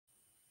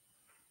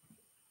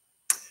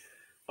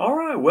All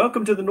right,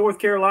 welcome to the North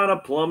Carolina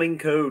Plumbing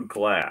Code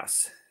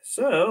class.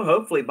 So,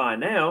 hopefully by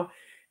now,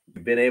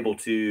 you've been able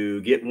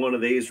to get one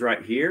of these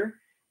right here.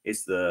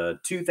 It's the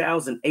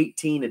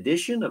 2018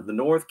 edition of the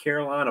North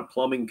Carolina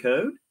Plumbing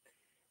Code.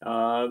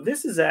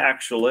 This is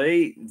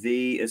actually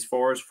as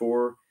far as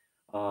for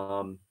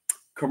um,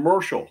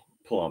 commercial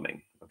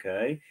plumbing,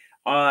 okay?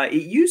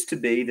 It used to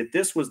be that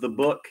this was the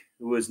book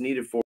that was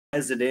needed for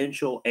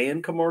residential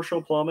and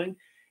commercial plumbing.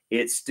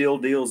 It still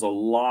deals a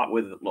lot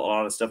with a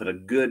lot of stuff, and a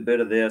good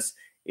bit of this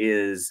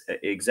is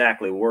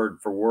exactly word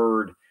for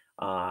word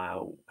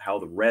how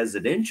the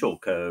residential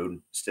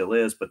code still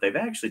is, but they've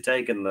actually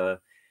taken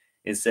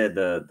and said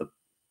the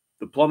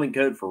plumbing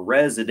code for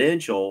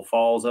residential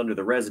falls under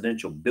the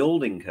residential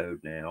building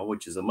code now,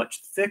 which is a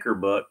much thicker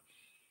book,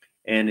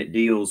 and it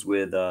deals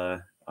with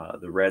the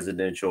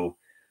residential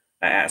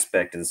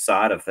aspect and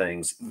side of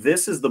things.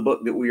 This is the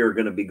book that we are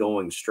going to be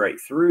going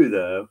straight through,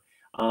 though.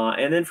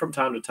 And then from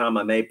time to time,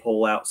 I may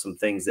pull out some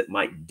things that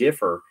might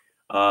differ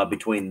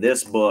between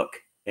this book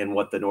and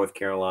what the North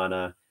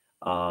Carolina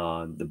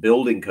the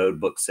building code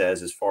book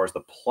says as far as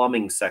the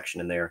plumbing section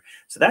in there.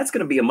 So that's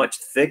going to be a much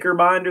thicker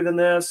binder than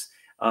this.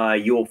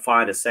 You'll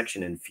find a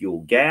section in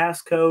fuel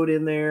gas code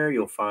in there.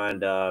 You'll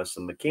find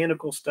some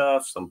mechanical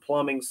stuff, some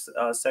plumbing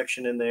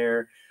section in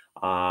there.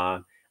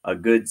 A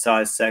good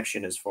size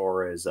section as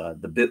far as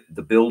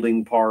the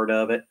building part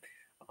of it.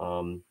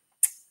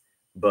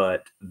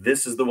 But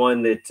this is the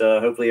one that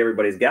hopefully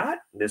everybody's got.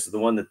 This is the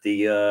one that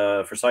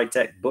the Forsyth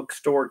Tech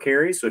bookstore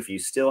carries. So if you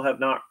still have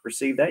not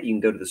received that, you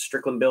can go to the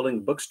Strickland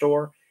Building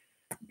bookstore,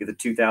 get the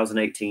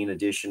 2018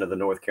 edition of the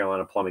North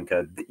Carolina Plumbing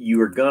Code. You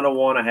are going to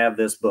want to have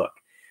this book.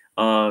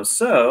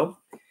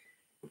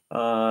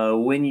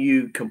 When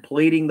you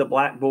completing the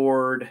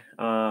Blackboard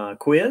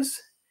quiz,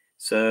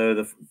 so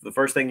the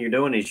first thing you're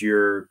doing is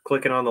you're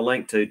clicking on the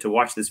link to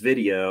watch this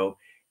video,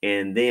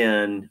 and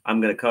then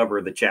I'm going to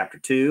cover the chapter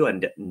 2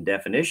 and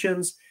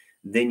definitions.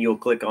 Then you'll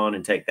click on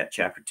and take that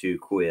chapter 2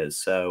 quiz.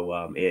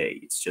 So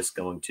it's just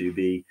going to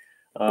be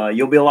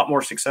you'll be a lot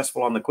more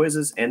successful on the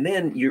quizzes, and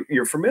then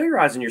you're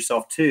familiarizing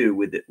yourself too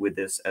with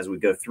this as we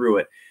go through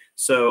it.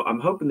 So I'm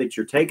hoping that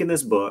you're taking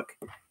this book.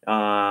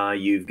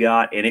 You've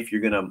got, and if you're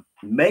going to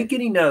make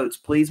any notes,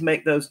 please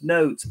make those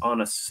notes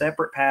on a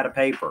separate pad of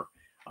paper.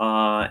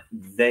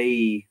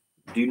 They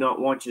do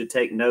not want you to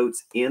take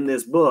notes in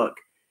this book.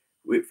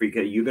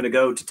 You're going to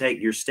go to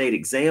take your state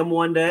exam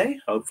one day,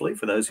 hopefully,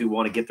 for those who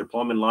want to get their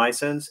plumbing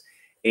license.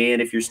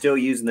 And if you're still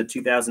using the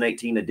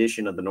 2018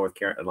 edition of the North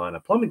Carolina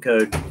Plumbing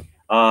Code,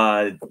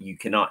 you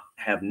cannot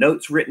have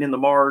notes written in the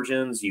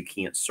margins. You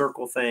can't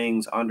circle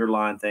things,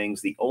 underline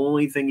things. The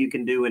only thing you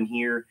can do in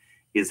here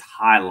is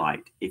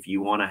highlight. If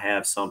you want to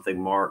have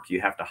something marked, you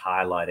have to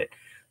highlight it.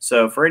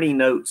 So for any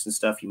notes and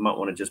stuff, you might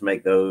want to just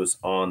make those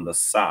on the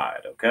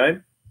side, okay?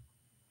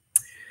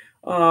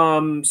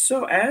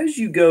 So as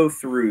you go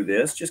through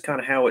this, just kind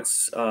of how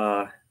it's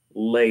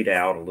laid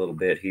out a little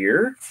bit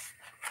here.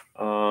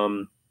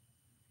 The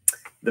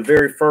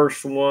very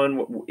first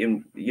one,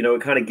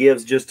 it kind of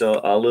gives just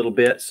a little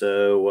bit,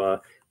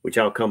 so which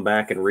I'll come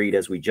back and read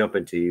as we jump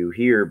into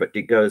here, but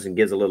it goes and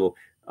gives a little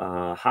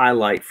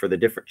highlight for the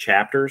different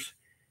chapters.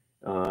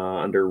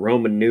 Under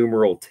Roman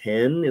numeral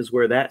 10 is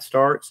where that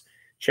starts.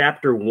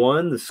 Chapter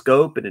 1, the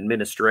scope and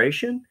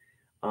administration.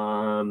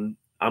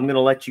 I'm going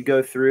to let you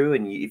go through,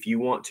 and if you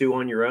want to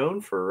on your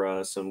own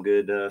for some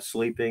good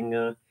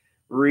sleeping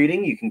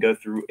reading, you can go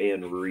through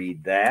and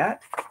read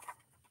that.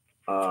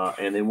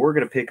 And then we're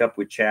going to pick up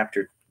with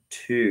chapter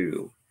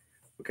 2.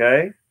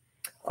 Okay.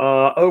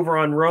 Over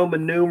on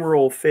Roman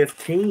numeral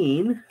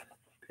 15,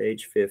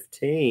 page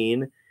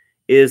 15,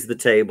 is the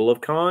table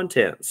of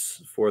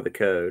contents for the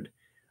code.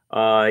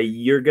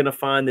 You're going to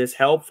find this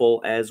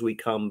helpful as we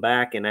come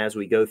back and as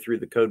we go through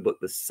the code book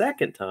the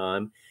second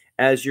time,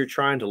 as you're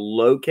trying to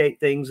locate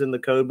things in the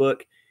code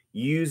book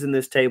using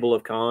this table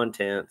of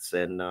contents,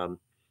 and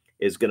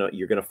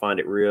you're going to find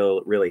it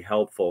really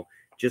helpful,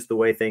 just the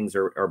way things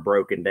are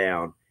broken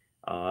down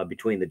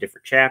between the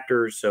different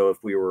chapters. So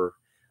if we were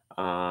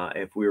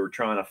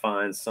trying to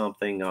find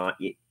something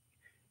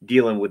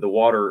dealing with the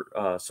water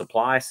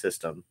supply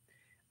system,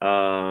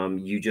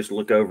 you just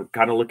look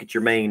at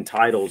your main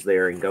titles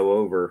there and go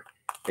over,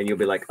 and you'll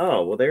be like,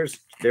 oh, well, there's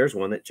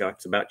one that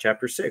talks about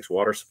chapter 6,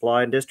 water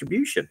supply and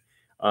distribution.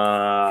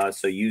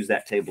 So use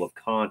that table of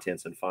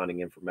contents and finding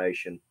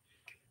information.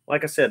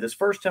 Like I said, this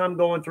first time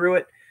going through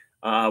it,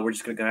 we're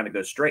just going to kind of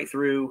go straight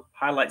through,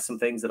 highlight some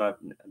things that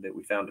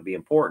we found to be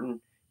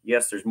important.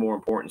 Yes, there's more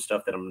important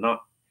stuff that I'm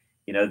not,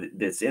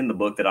 that's in the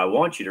book that I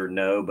want you to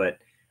know, but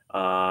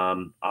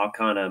I'll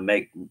kind of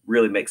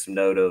really make some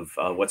note of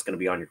what's going to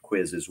be on your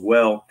quiz as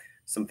well.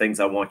 Some things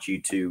I want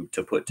you to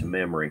put to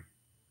memory.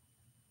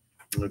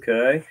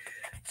 Okay,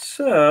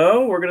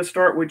 so we're going to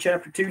start with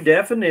chapter 2,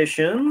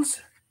 definitions,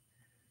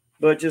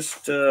 but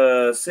just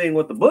seeing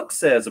what the book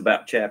says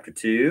about chapter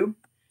 2.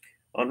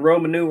 On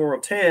Roman numeral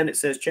 10, it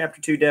says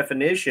chapter 2,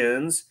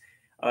 definitions.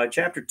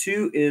 Chapter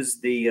 2 is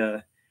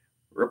the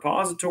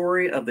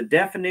repository of the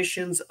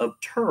definitions of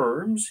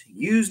terms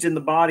used in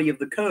the body of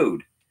the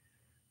code.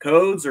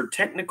 Codes are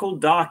technical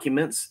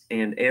documents,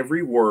 and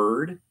every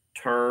word,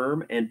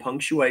 term, and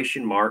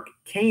punctuation mark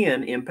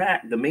can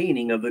impact the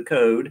meaning of the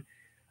code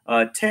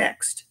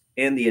text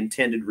and the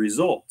intended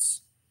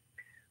results.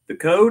 The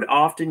code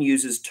often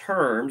uses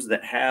terms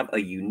that have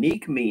a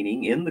unique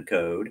meaning in the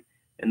code,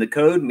 and the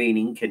code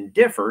meaning can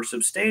differ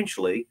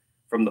substantially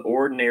from the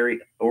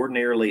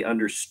ordinarily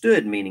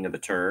understood meaning of the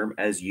term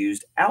as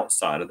used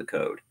outside of the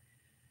code.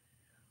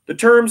 The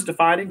terms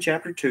defined in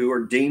Chapter 2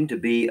 are deemed to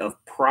be of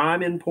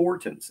prime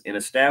importance in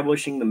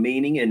establishing the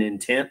meaning and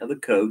intent of the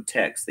code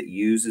text that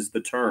uses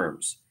the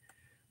terms.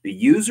 The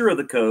user of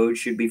the code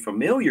should be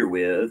familiar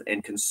with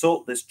and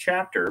consult this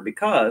chapter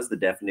because the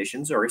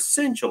definitions are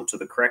essential to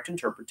the correct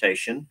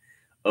interpretation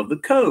of the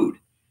code,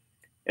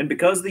 and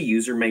because the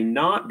user may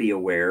not be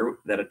aware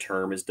that a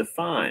term is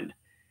defined.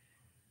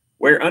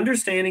 Where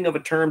understanding of a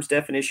term's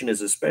definition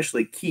is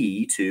especially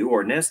key to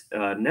or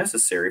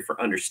necessary for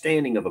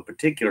understanding of a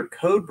particular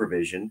code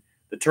provision,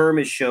 the term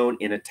is shown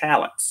in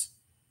italics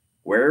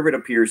wherever it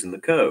appears in the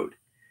code.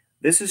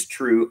 This is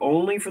true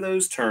only for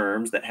those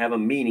terms that have a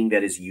meaning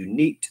that is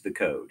unique to the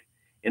code.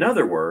 In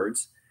other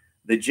words,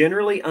 the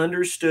generally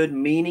understood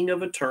meaning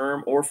of a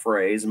term or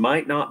phrase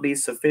might not be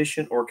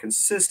sufficient or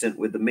consistent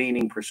with the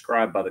meaning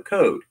prescribed by the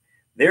code.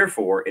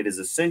 Therefore, it is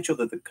essential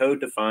that the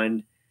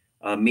code-defined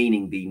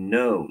meaning be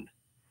known.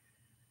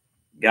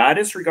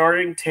 Guidance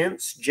regarding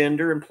tense,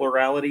 gender, and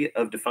plurality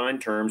of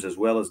defined terms, as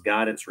well as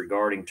guidance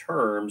regarding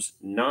terms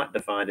not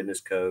defined in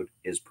this code,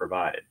 is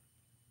provided.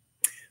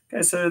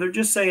 Okay, so they're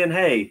just saying,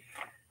 hey,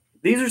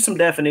 these are some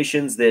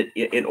definitions that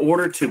in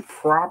order to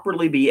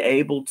properly be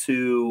able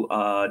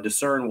to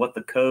discern what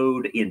the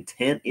code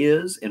intent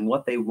is and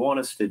what they want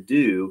us to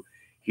do,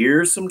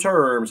 here's some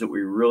terms that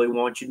we really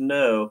want you to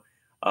know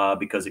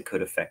because it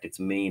could affect its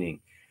meaning.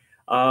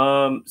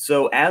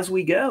 So as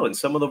we go, and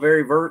some of the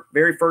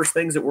very first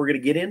things that we're going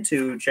to get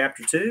into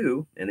Chapter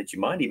 2, and that you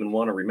might even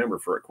want to remember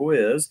for a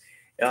quiz,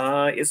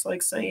 it's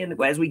like saying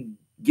as we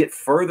get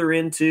further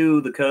into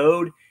the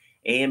code,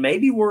 and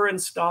maybe we're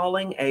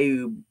installing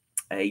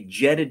a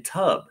jetted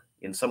tub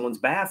in someone's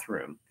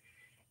bathroom,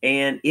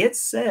 and it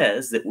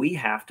says that we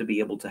have to be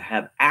able to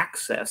have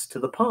access to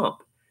the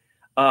pump.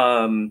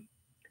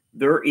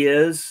 There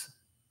is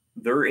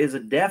a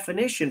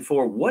definition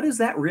for what does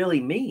that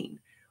really mean?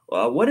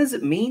 What does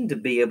it mean to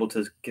be able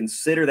to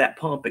consider that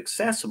pump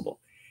accessible?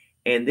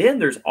 And then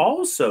there's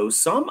also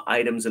some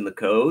items in the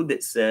code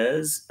that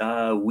says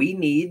we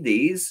need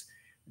these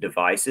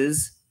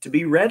devices to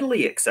be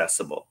readily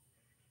accessible.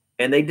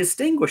 And they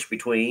distinguish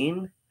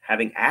between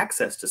having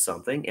access to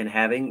something and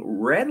having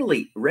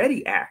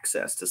ready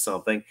access to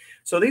something.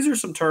 So these are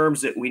some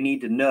terms that we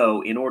need to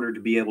know in order to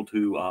be able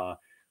to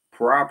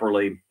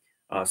properly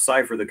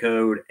cipher the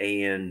code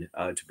and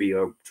to be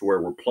to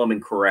where we're plumbing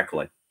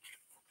correctly.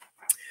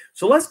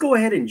 So let's go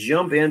ahead and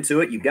jump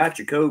into it. You got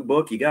your code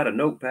book, you got a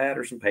notepad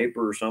or some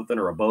paper or something,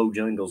 or a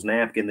Bojangles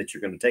napkin that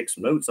you're going to take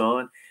some notes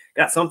on,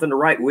 got something to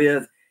write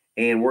with,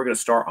 and we're going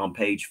to start on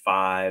page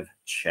 5,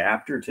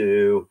 Chapter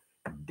 2,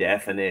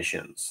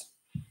 definitions.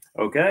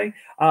 Okay,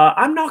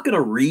 I'm not going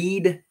to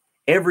read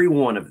every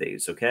one of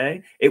these.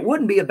 Okay, it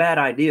wouldn't be a bad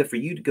idea for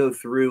you to go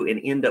through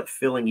and end up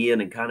filling in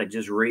and kind of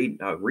just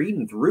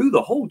reading through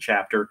the whole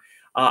chapter.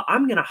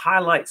 I'm going to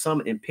highlight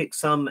some and pick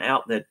some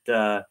out that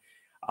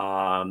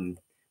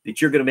that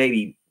you're going to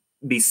maybe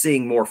be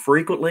seeing more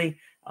frequently,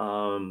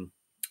 to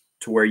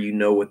where you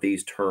know what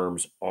these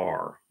terms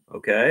are.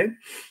 Okay.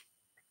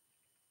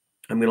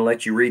 I'm going to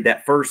let you read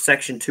that first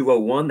section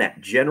 201,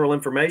 that general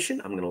information.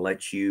 I'm going to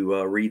let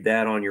you read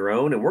that on your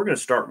own. And we're going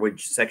to start with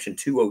section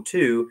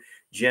 202,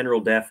 general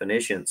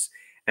definitions.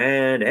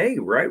 And hey,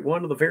 right,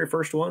 one of the very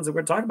first ones that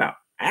we're going to talk about,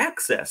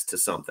 access to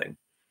something.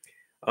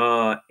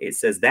 It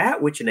says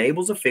that which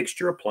enables a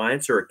fixture,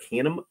 appliance, or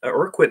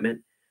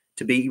equipment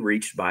to be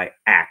reached by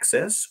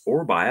access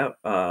or by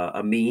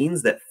a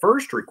means that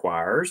first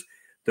requires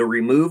the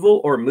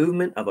removal or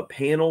movement of a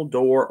panel,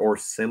 door, or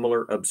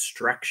similar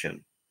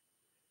obstruction.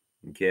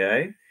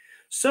 Okay,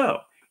 so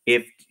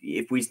if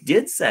we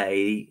did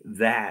say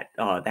that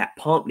that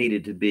pump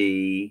needed to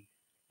be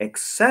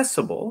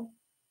accessible,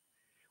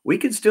 we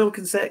could still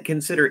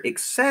consider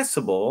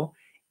accessible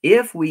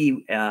if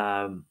we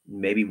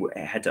maybe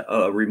had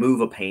to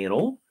remove a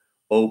panel,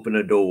 open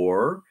a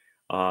door,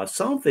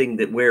 something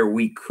that where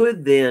we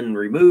could then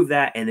remove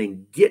that and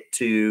then get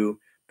to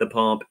the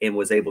pump and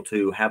was able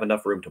to have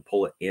enough room to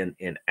pull it in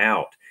and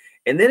out.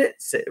 And then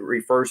it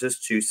refers us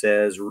to,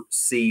 says,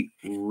 see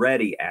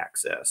ready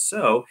access.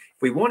 So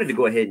if we wanted to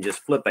go ahead and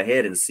just flip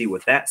ahead and see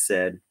what that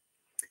said,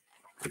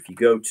 if you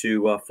go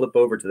to flip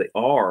over to the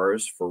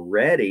R's for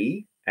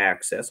ready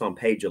access on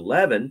page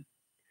 11,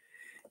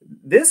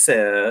 this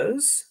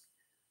says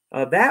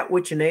that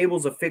which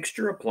enables a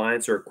fixture,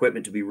 appliance, or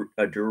equipment to be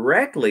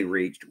directly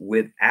reached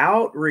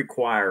without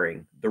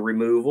requiring the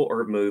removal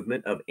or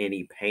movement of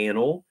any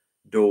panel,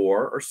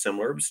 door, or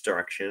similar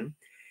obstruction,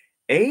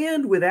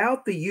 and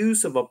without the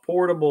use of a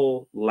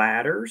portable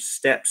ladder,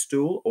 step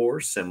stool, or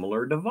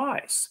similar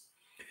device.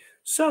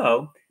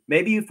 So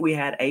maybe if we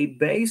had a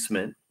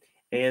basement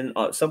and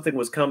something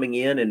was coming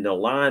in and the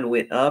line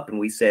went up, and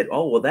we said,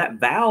 oh, well, that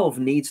valve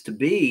needs to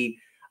be,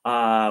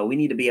 we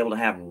need to be able to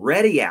have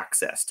ready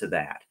access to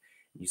that.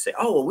 You say,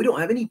 oh, well, we don't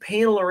have any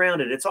panel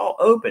around it. It's all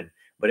open.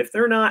 But if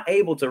they're not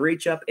able to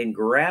reach up and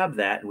grab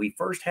that, and we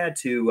first had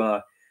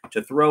to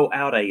throw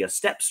out a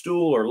step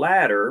stool or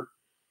ladder,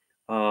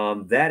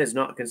 that is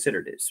not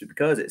considered. It's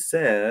because it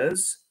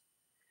says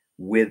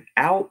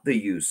without the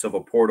use of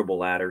a portable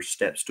ladder,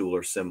 step stool,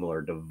 or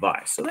similar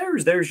device. So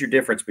there's your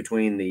difference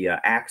between the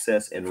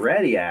access and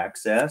ready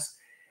access.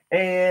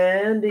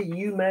 And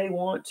you may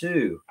want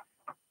to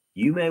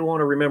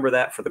remember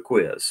that for the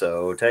quiz.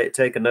 So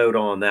take a note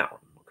on that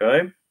one.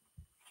 Okay.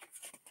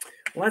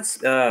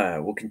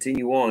 We'll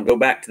continue on. Go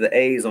back to the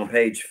A's on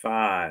page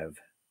 5.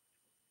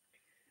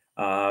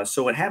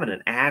 So in having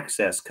an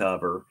access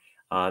cover,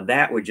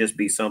 that would just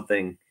be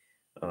something,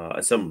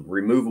 some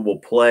removable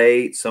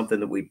plate, something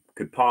that we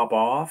could pop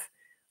off,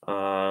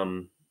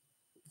 to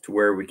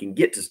where we can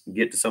get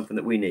to something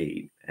that we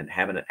need, and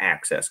having an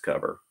access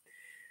cover.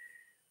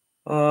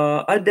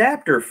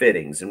 Adapter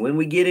fittings, and when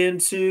we get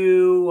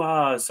into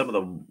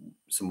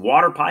some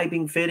water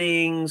piping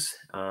fittings,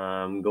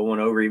 going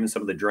over even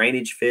some of the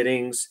drainage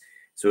fittings.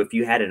 So if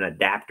you had an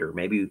adapter,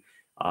 maybe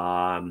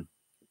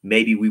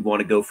we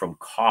want to go from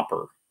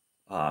copper,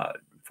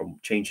 from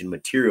changing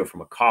material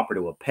from a copper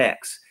to a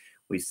PEX.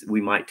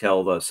 We might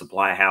tell the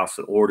supply house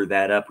to order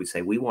that up. We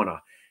say we want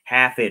a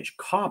 1/2-inch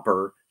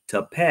copper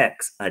to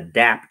PEX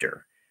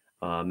adapter.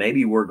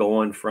 Maybe we're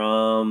going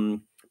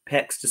from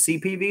PEX to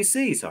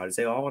CPVC. So I'd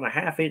say, oh, I want a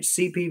 1/2-inch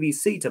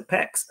CPVC to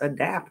PEX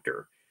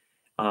adapter.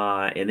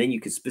 And then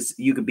you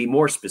could be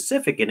more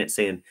specific in it,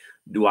 saying,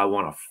 do I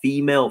want a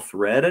female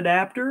thread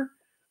adapter?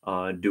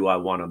 Do I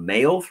want a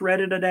male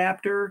threaded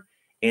adapter?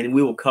 And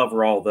we will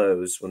cover all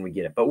those when we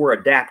get it. But we're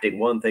adapting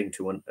one thing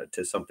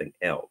to something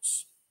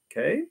else.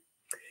 Okay.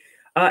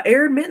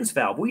 Air admittance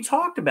valve. We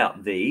talked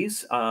about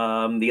these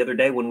the other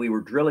day when we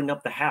were drilling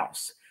up the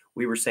house.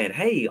 We were saying,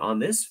 hey, on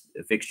this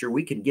fixture,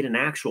 we can get an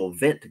actual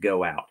vent to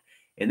go out.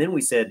 And then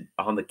we said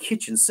on the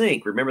kitchen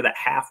sink, remember that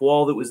half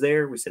wall that was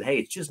there? We said, hey,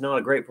 it's just not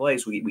a great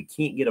place. We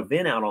can't get a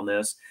vent out on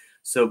this.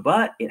 So,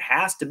 but it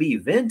has to be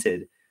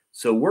vented.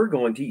 So we're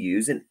going to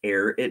use an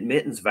air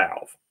admittance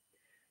valve.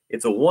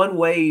 It's a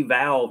one-way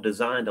valve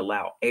designed to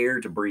allow air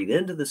to breathe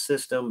into the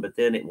system, but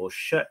then it will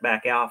shut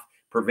back out,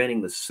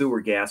 preventing the sewer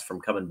gas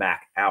from coming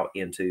back out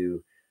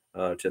into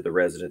to the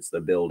residents of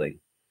the building.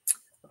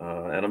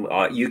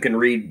 And you can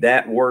read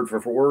that word for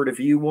word if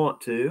you want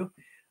to.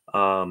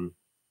 But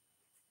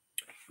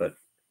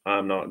I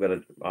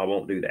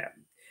won't do that.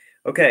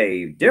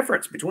 Okay,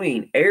 difference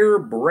between air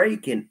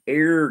brake and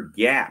air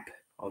gap.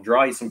 I'll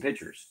draw you some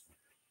pictures.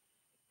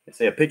 They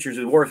say a picture is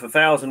worth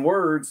 1,000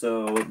 words,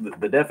 so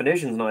the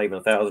definition is not even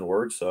 1,000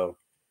 words. So,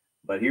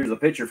 but here's a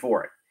picture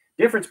for it.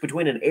 Difference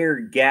between an air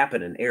gap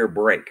and an air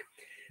brake.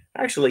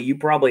 Actually, you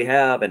probably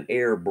have an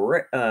air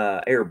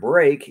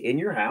brake in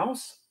your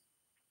house.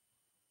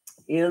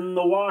 In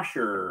the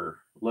washer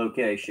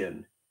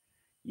location,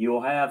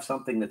 you'll have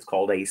something that's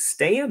called a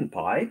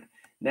standpipe.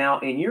 Now,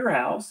 in your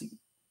house,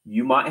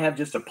 you might have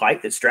just a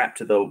pipe that's strapped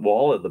to the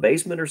wall of the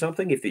basement or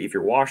something, if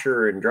your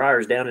washer and dryer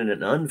is down in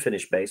an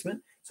unfinished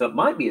basement. So it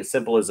might be as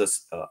simple as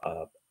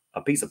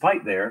a piece of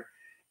pipe there.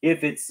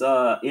 If it's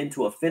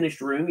into a finished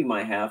room, you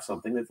might have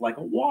something that's like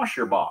a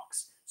washer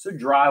box. So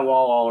drywall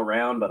all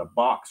around, but a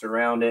box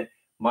around it.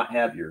 Might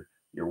have your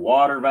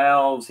water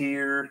valves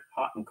here,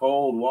 hot and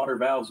cold water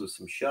valves with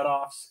some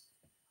shutoffs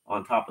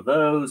on top of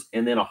those,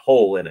 and then a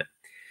hole in it.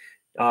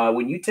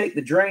 When you take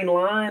the drain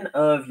line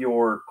of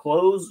your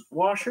clothes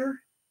washer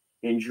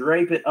and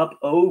drape it up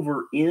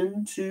over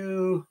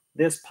into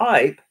this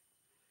pipe,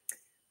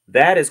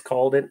 that is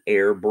called an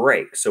air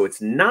brake. So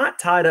it's not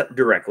tied up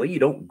directly. You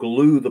don't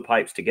glue the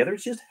pipes together.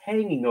 It's just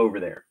hanging over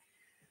there.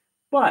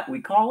 But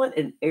we call it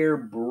an air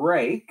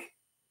brake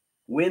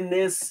when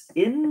this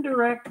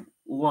indirect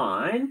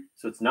line,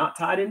 so it's not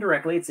tied in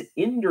directly, it's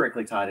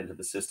indirectly tied into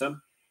the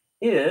system,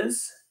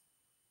 is,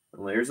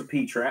 well, there's a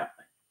P-trap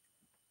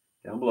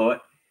down below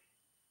it.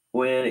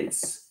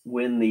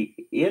 When the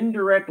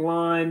indirect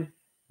line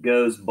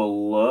goes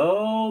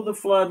below the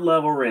flood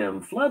level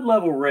rim. Flood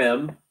level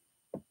rim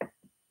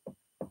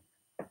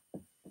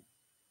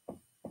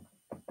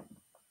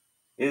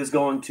is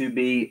going to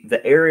be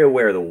the area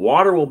where the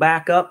water will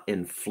back up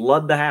and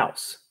flood the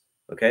house.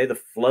 Okay, the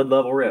flood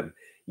level rim.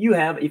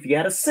 If you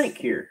got a sink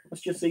here,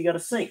 let's just say you got a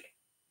sink.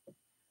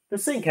 The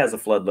sink has a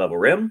flood level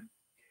rim.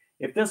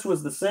 If this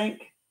was the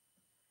sink,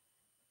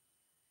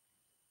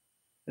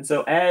 and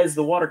so as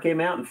the water came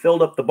out and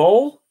filled up the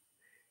bowl,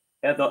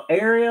 at the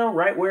area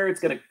right where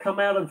it's going to come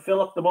out and fill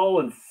up the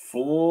bowl and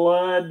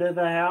flood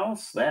the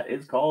house, that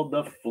is called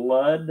the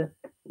flood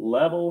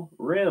level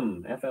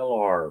rim,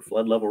 FLR,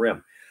 flood level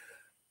rim.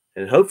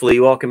 And hopefully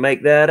you all can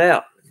make that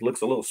out. It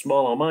looks a little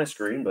small on my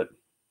screen, but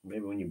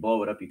maybe when you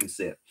blow it up, you can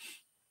see it.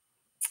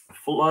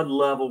 Flood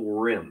level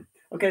rim.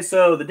 Okay,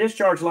 so the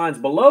discharge line's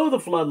below the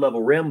flood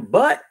level rim,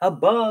 but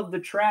above the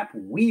trap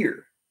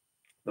weir.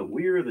 The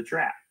weir of the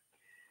trap.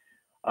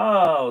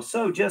 Oh,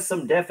 so just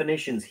some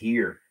definitions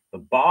here. The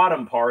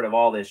bottom part of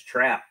all this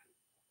trap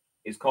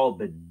is called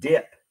the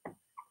dip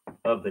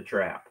of the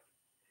trap.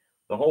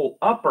 The whole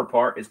upper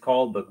part is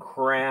called the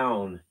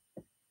crown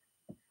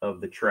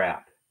of the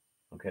trap.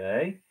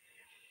 Okay.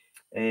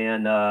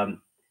 And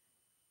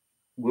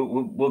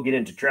we'll get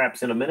into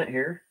traps in a minute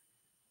here.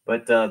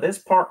 But this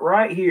part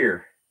right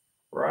here,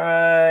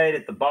 right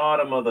at the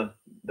bottom of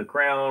the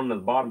crown, the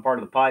bottom part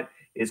of the pipe,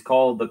 is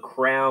called the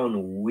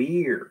crown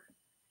weir.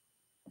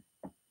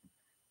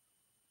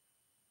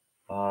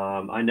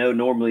 I know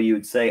normally you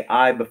would say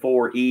I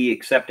before E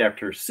except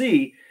after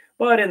C,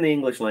 but in the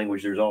English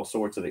language, there's all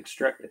sorts of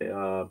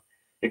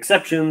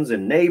exceptions,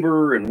 and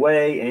neighbor and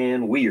way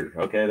and weir.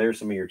 Okay, there's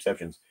some of your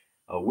exceptions.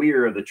 A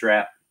weir of the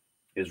trap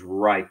is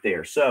right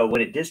there. So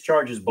when it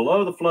discharges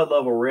below the flood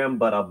level rim,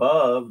 but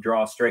above,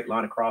 draw a straight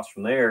line across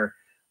from there,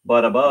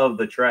 but above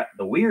the trap,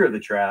 the weir of the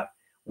trap,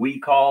 we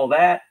call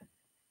that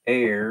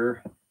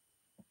air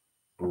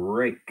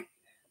brake.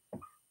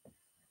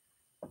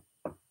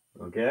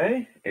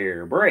 Okay,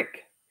 air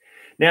brake.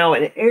 Now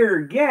an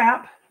air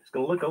gap is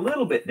going to look a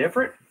little bit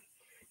different.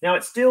 Now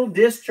it still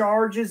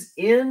discharges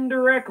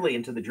indirectly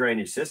into the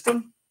drainage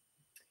system.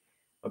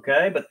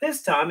 Okay, but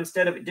this time,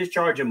 instead of it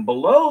discharging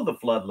below the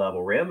flood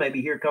level rim,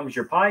 maybe here comes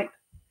your pipe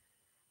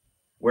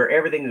where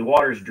everything, the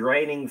water is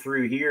draining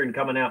through here and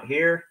coming out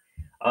here.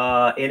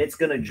 And it's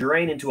going to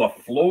drain into a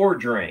floor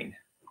drain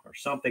or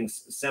something,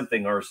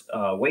 or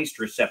waste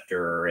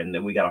receptor. And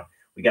then we got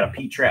a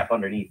P-trap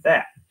underneath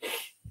that.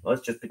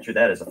 Let's just picture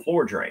that as a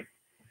floor drain.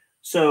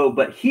 So,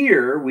 but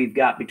here we've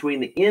got between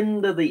the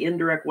end of the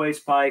indirect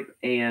waste pipe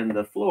and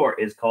the floor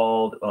is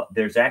called,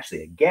 there's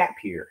actually a gap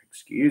here.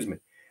 Excuse me.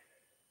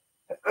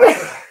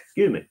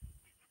 Excuse me.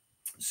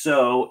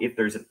 So if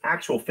there's an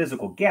actual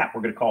physical gap,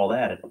 we're going to call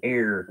that an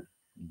air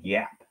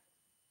gap.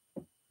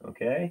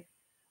 Okay.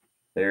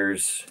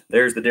 There's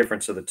the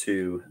difference of the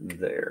two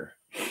there.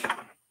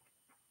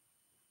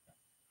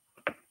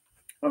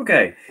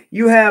 Okay,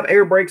 you have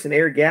air brakes and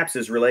air gaps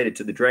as related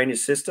to the drainage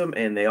system,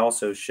 and they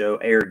also show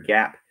air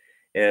gap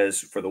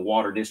as for the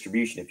water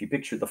distribution. If you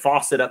picture the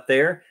faucet up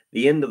there,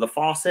 the end of the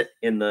faucet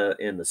in the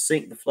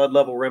sink, the flood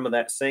level rim of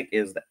that sink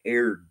is the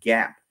air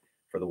gap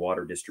for the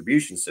water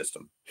distribution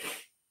system.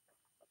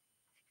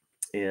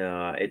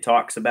 It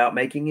talks about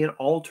making an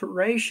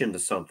alteration to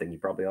something. You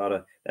probably ought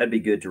to, that'd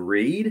be good to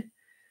read.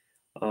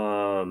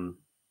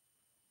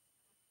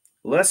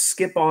 Let's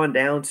skip on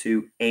down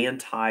to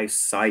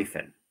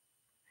anti-siphon.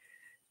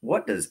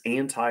 What does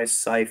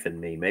anti-siphon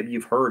mean? Maybe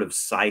you've heard of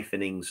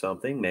siphoning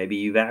something. Maybe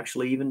you've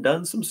actually even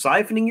done some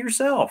siphoning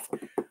yourself.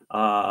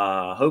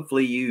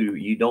 Hopefully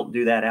you don't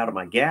do that out of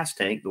my gas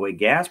tank the way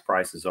gas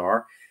prices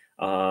are.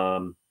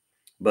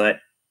 But,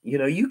 you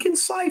know, you can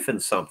siphon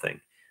something.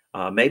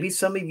 Maybe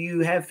some of you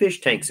have fish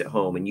tanks at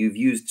home and you've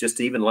used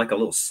just even like a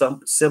little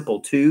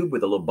simple tube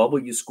with a little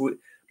bulb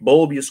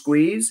you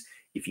squeeze.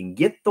 If you can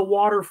get the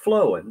water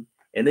flowing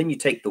and then you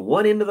take the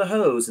one end of the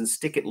hose and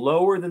stick it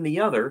lower than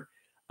the other,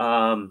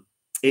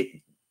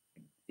 it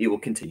will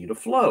continue to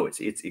flow.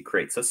 It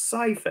creates a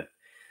siphon.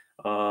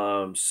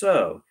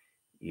 So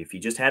if you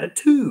just had a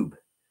tube,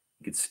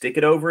 you could stick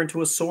it over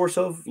into a source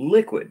of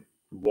liquid,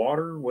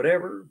 water,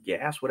 whatever,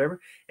 gas, whatever,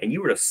 and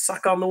you were to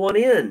suck on the one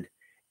end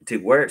to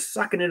where it's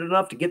sucking it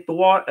enough to get the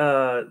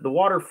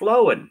water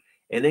flowing,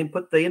 and then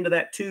put the end of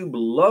that tube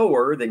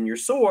lower than your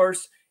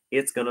source,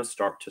 it's going to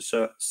start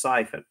to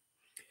siphon.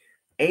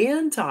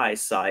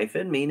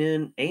 Anti-siphon,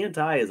 meaning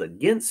anti is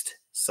against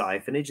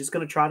siphonage, is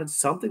going to try to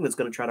something that's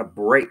going to try to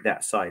break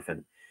that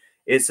siphon.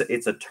 It's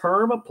a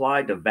term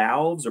applied to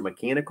valves or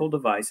mechanical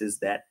devices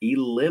that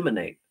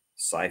eliminate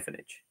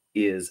siphonage.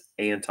 Is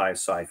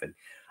anti-siphon.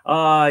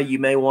 You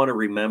may want to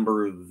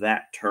remember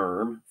that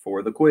term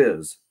for the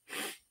quiz.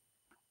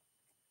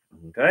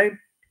 Okay.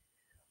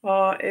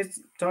 It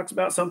talks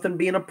about something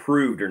being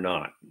approved or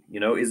not. You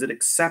know, is it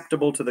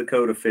acceptable to the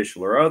code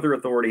official or other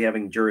authority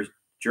having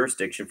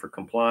jurisdiction for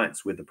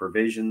compliance with the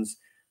provisions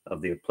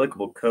of the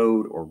applicable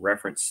code or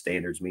reference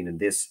standards, meaning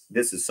this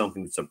is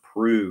something that's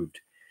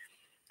approved.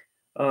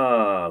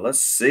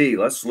 Let's see.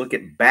 Let's look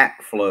at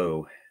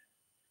backflow.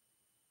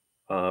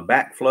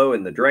 Backflow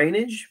in the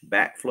drainage,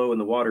 backflow in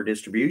the water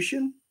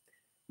distribution,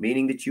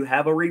 meaning that you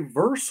have a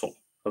reversal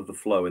of the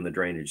flow in the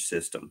drainage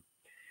system.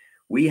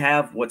 We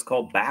have what's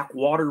called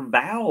backwater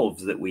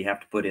valves that we have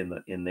to put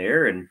in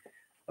there. And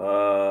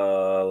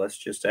let's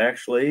just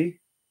actually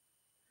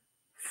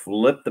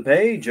flip the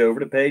page over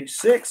to page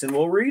 6 and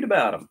we'll read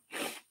about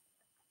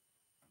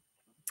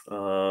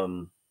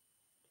them.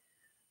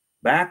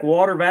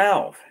 Backwater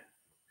valve.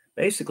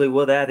 Basically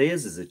what that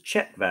is a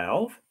check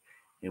valve.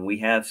 And we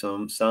have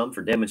some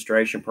for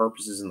demonstration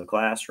purposes in the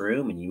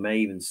classroom, and you may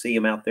even see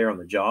them out there on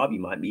the job. You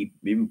might be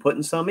even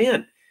putting some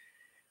in.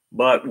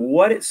 But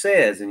what it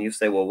says, and you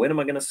say, well, when am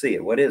I going to see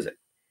it? What is it?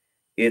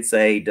 It's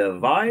a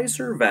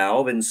divisor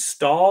valve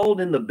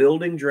installed in the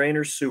building drain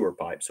or sewer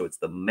pipe. So it's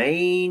the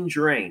main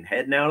drain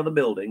heading out of the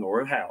building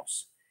or a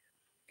house,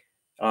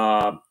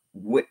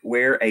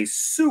 where a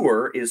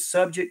sewer is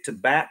subject to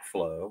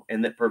backflow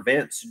and that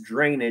prevents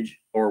drainage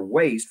or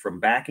waste from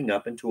backing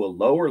up into a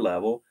lower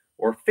level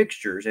or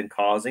fixtures and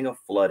causing a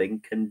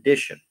flooding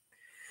condition.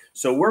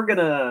 So we're going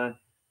to,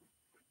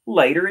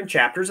 later in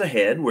chapters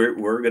ahead,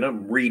 we're going to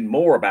read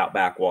more about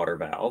backwater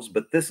valves,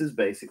 but this is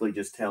basically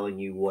just telling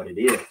you what it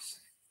is.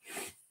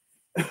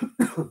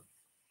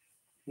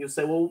 You'll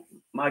say, well,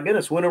 my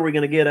goodness, when are we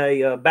going to get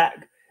a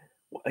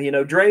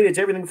drainage?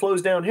 Everything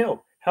flows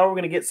downhill. How are we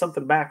going to get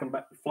something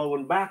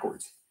flowing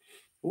backwards?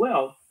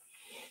 Well,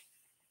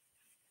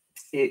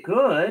 it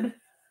could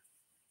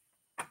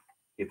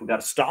if we got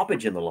a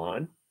stoppage in the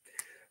line.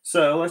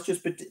 So let's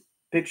just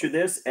picture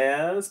this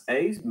as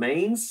a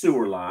main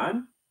sewer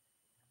line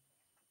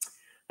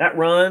that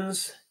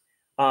runs.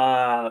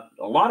 A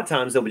lot of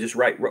times they'll just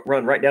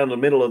run right down the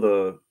middle of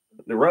the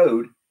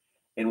road,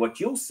 and what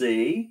you'll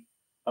see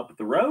up at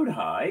the road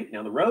height.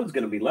 Now the road's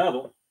going to be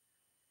level,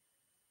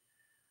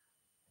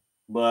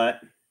 but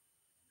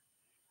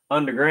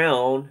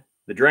underground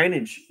the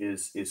drainage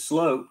is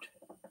sloped,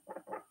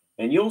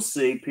 and you'll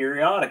see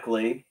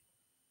periodically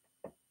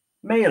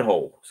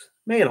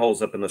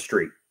manholes up in the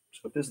street.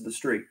 So if this is the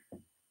street,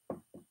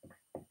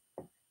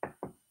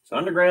 so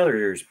underground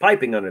there's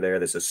piping under there.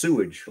 This is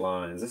sewage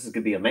lines. This is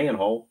going to be a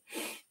manhole.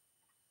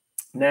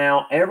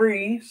 Now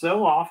every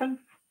so often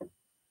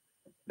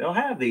they'll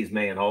have these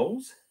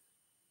manholes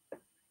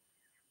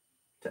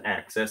to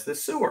access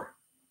this sewer.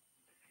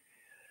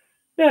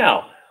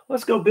 Now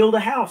let's go build a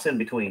house in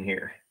between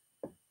here.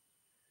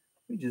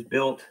 We just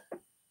built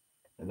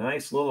a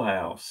nice little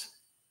house.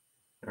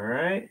 All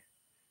right.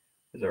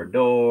 There's our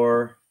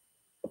door.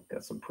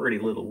 Got some pretty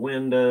little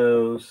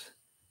windows.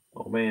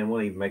 Oh man,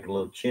 we'll even make a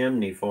little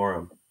chimney for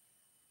them.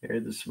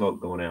 There's the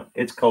smoke going out.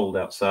 It's cold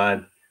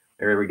outside.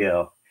 There we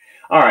go.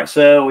 All right,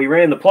 so we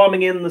ran the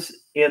plumbing in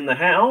the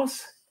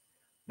house.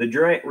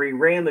 We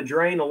ran the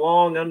drain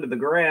along under the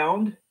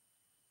ground,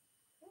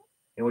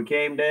 and we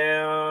came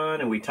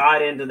down and we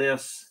tied into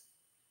this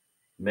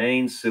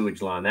main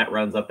sewage line that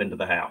runs up into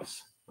the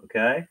house.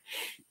 Okay.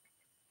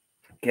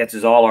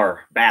 Catches all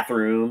our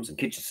bathrooms and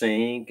kitchen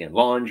sink and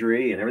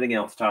laundry and everything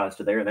else ties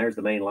to there. And there's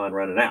the main line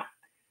running out.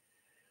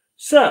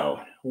 So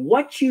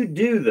what you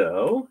do,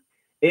 though,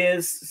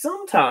 is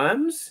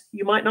sometimes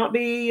you might not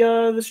be,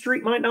 the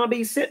street might not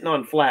be sitting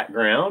on flat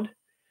ground.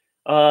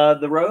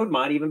 The road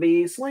might even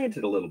be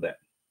slanted a little bit.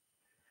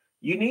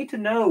 You need to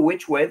know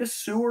which way the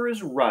sewer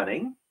is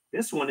running.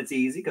 This one, it's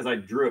easy because I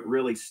drew it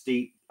really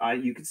steep.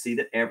 You can see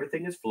that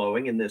everything is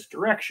flowing in this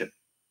direction.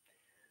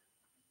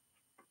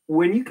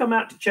 When you come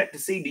out to check to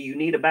see, do you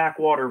need a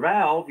backwater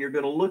valve, you're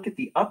going to look at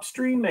the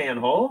upstream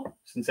manhole.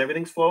 Since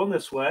everything's flowing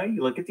this way,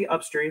 you look at the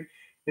upstream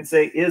and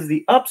say, is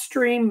the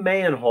upstream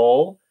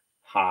manhole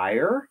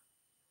higher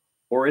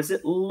or is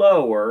it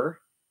lower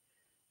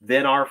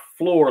than our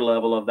floor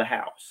level of the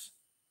house?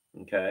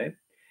 Okay.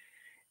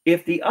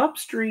 If the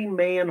upstream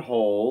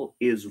manhole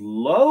is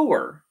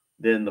lower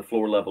than the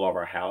floor level of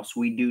our house,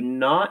 we do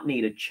not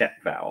need a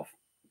check valve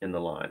in the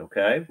line.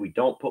 Okay. We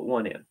don't put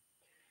one in,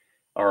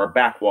 or a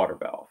backwater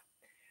valve.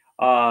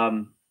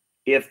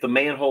 If the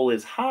manhole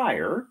is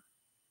higher,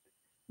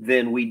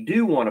 then we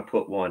do want to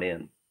put one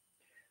in.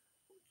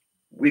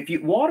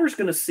 Water's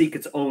going to seek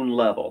its own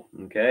level,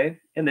 okay?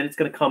 And then it's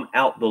going to come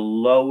out the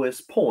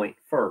lowest point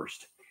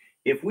first.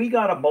 If we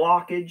got a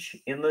blockage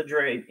in the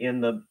drain,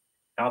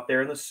 out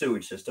there in the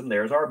sewage system,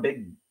 there's our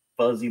big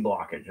fuzzy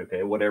blockage,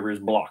 okay? Whatever is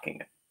blocking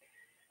it.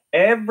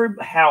 Every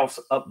house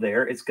up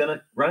there, it's going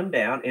to run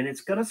down and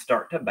it's going to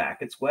start to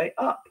back its way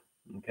up.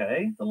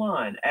 Okay, the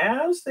line.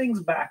 As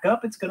things back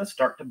up, it's going to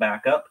start to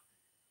back up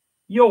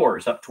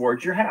yours up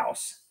towards your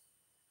house.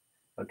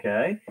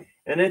 Okay,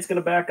 and it's going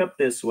to back up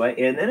this way,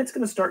 and then it's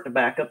going to start to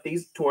back up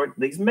toward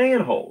these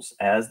manholes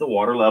as the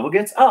water level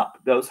gets up,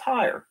 goes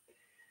higher.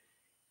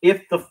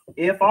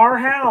 If our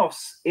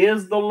house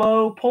is the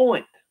low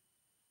point,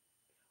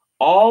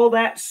 all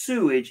that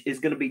sewage is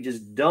going to be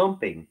just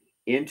dumping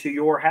into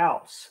your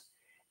house.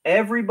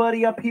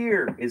 Everybody up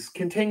here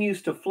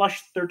continues to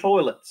flush their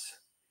toilets.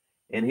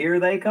 And here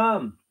they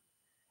come.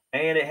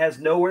 And it has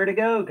nowhere to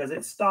go because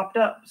it's stopped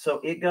up.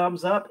 So it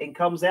comes up and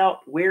comes out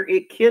where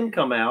it can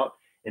come out.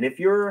 And if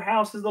your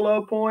house is the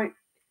low point,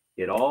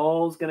 it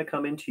all is going to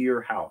come into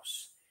your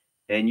house.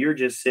 And you're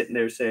just sitting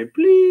there saying,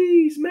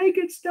 please make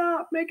it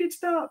stop, make it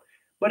stop.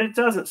 But it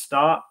doesn't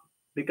stop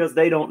because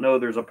they don't know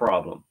there's a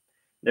problem.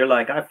 They're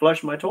like, I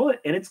flushed my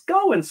toilet and it's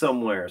going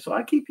somewhere. So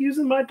I keep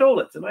using my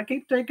toilets and I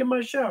keep taking my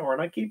shower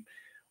and I keep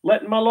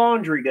letting my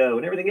laundry go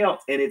and everything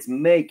else. And it's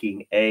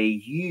making a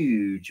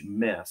huge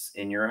mess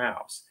in your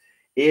house.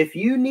 If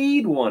you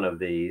need one of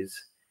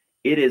these,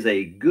 it is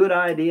a good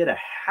idea to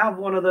have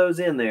one of those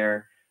in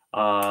there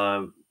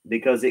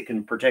because it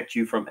can protect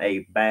you from a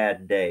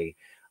bad day.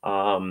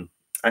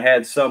 I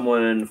had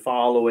someone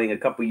following a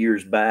couple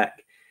years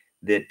back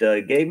that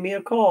gave me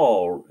a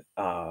call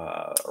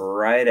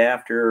right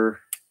after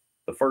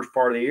the first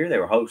part of the year. They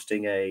were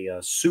hosting a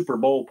Super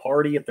Bowl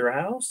party at their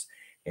house,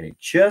 and it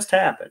just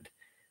happened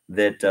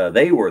that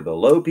they were the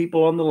low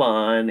people on the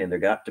line, and there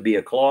got to be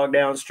a clog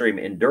downstream.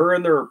 And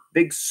during their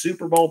big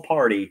Super Bowl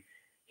party,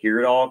 here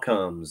it all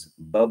comes,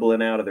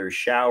 bubbling out of their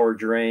shower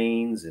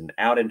drains and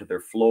out into their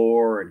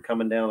floor and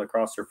coming down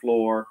across their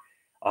floor.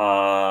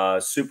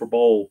 Super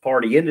Bowl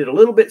party ended a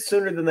little bit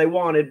sooner than they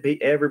wanted.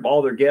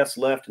 All their guests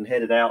left and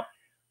headed out.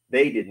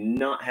 They did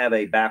not have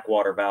a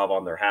backwater valve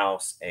on their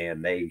house,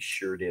 and they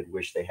sure did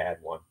wish they had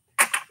one.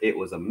 It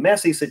was a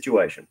messy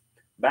situation.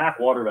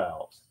 Backwater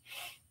valves.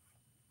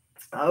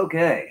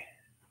 Okay.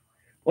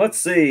 Let's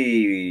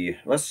see.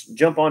 Let's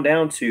jump on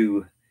down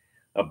to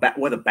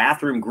what a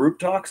bathroom group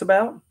talks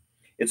about.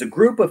 It's a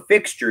group of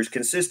fixtures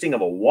consisting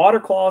of a water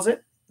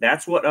closet.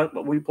 That's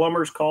what we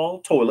plumbers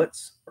call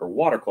toilets or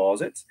water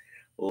closets.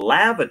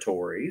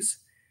 Lavatories,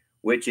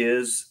 which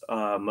is,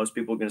 most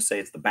people are going to say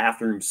it's the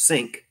bathroom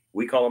sink.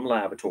 We call them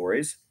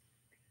lavatories.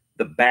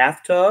 The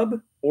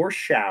bathtub or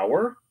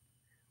shower,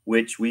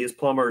 which we as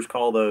plumbers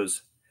call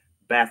those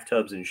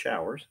bathtubs and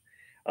showers.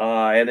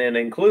 And then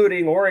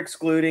including or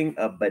excluding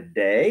a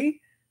bidet.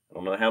 I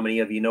don't know how many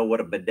of you know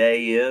what a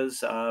bidet is.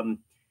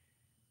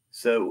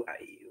 So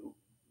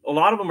a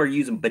lot of them are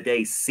using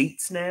bidet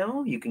seats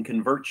now. You can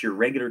convert your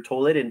regular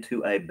toilet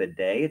into a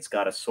bidet. It's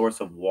got a source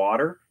of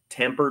water,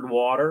 tempered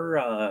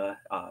water,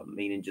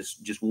 meaning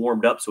just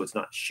warmed up so it's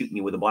not shooting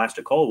you with a blast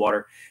of cold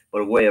water,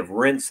 but a way of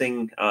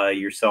rinsing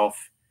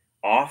yourself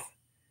off.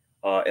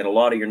 And a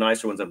lot of your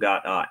nicer ones have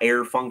got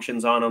air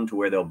functions on them to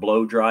where they'll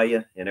blow dry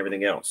you and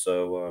everything else.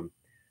 So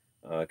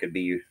it could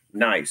be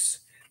nice.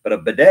 But a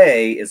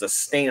bidet is a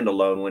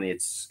standalone when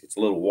it's a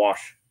little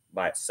wash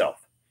by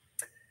itself.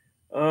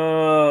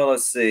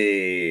 Let's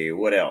see.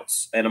 What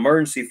else? An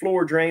emergency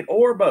floor drain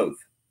or both.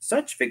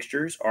 Such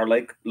fixtures are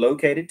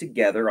located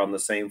together on the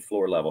same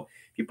floor level.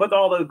 If you put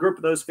all the group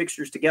of those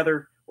fixtures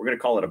together, we're going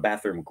to call it a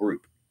bathroom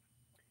group.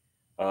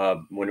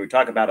 When we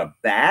talk about a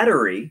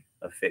battery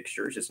of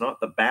fixtures, it's not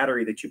the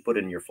battery that you put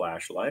in your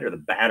flashlight or the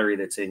battery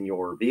that's in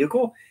your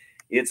vehicle.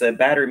 It's a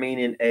battery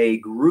meaning a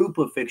group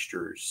of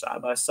fixtures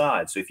side by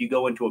side. So if you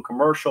go into a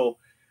commercial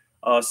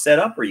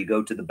setup or you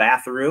go to the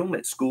bathroom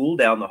at school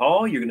down the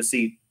hall, you're going to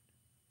see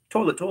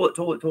toilet, toilet,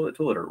 toilet, toilet,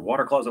 toilet, or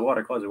water closet,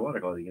 water closet, water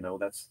closet. You know,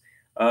 that's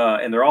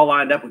and they're all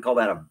lined up. We call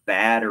that a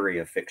battery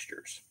of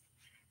fixtures.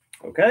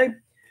 Okay.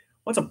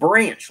 What's a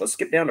branch? Let's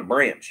skip down to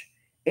branch.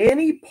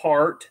 Any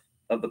part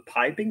of the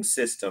piping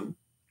system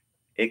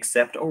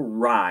except a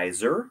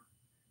riser,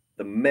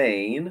 the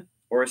main,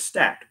 or a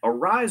stack. A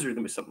riser is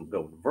going to be something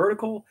going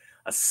vertical.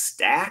 A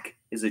stack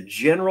is a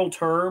general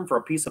term for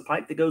a piece of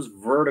pipe that goes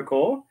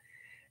vertical.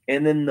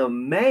 And then the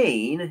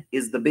main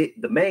is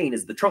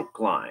the trunk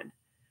line.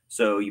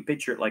 So you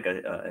picture it like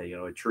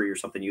a tree or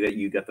something.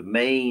 You got the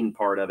main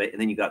part of it,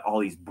 and then you got all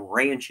these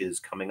branches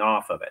coming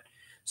off of it.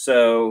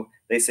 So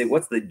they say,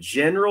 what's the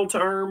general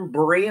term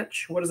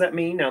branch? What does that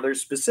mean? Now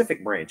there's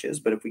specific branches,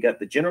 but if we got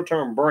the general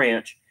term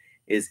branch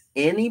is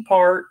any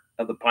part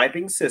of the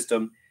piping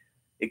system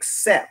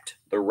except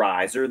the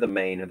riser, the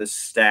main, or the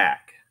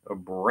stack, a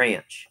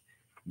branch.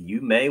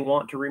 You may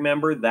want to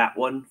remember that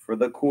one for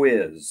the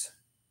quiz.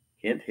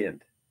 Hint,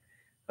 hint.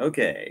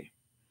 Okay.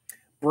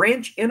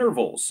 Branch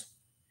intervals.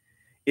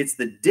 It's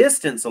the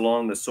distance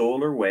along the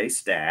soil or waste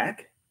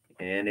stack.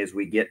 And as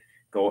we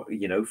go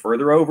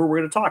further over, we're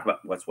going to talk about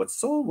what's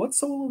soil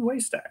and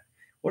waste stack.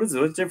 What's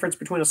the difference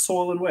between a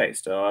soil and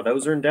waste?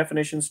 Those are in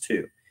definitions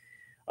too.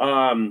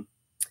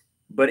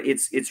 But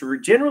it's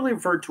generally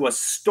referred to a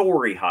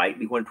story height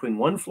between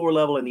one floor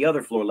level and the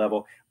other floor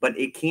level, but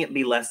it can't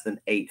be less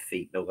than 8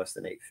 feet. No less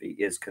than 8 feet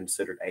is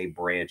considered a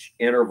branch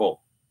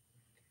interval.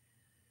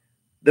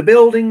 The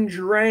building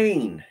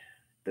drain.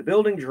 The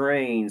building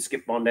drain,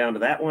 skip on down to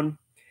that one.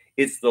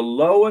 It's the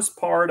lowest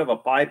part of a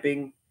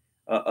piping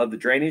of the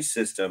drainage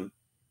system,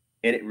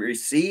 and it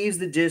receives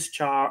the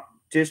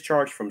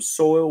discharge from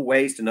soil,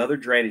 waste, and other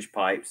drainage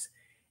pipes,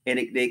 and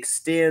it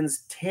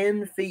extends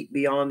 10 feet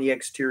beyond the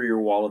exterior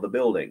wall of the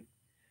building.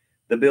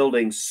 The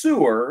building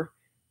sewer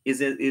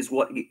is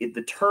what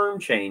the term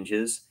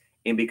changes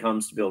and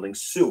becomes building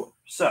sewer.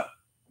 So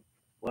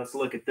let's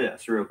look at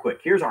this real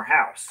quick. Here's our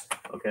house.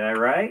 Okay,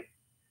 right?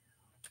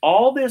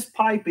 All this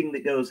piping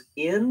that goes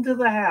into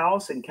the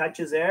house and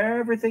catches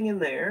everything in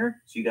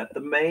there. So you got the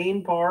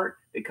main part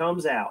that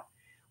comes out.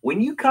 When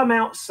you come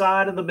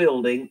outside of the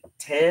building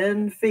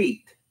 10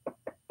 feet,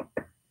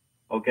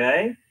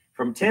 okay,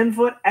 from 10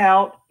 foot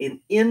out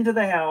and into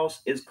the house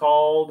is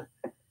called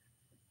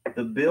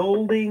the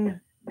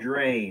building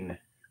drain.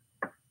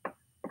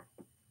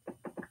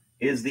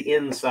 Is the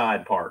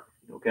inside part,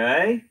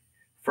 okay?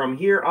 From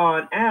here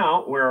on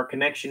out, where our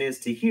connection is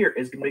to here,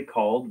 is going to be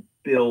called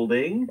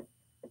building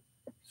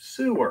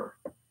sewer.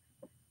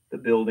 The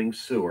building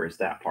sewer is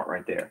that part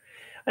right there.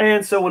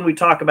 And so when we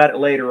talk about it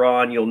later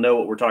on, you'll know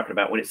what we're talking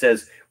about. When it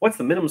says, what's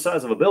the minimum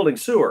size of a building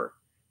sewer?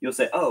 You'll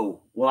say,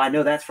 oh, well, I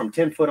know that's from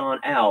 10 foot on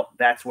out.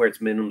 That's where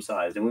it's minimum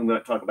sized. And we're going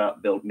to talk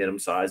about minimum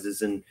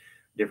sizes and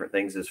different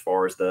things as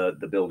far as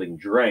the building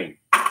drain.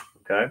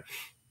 Okay.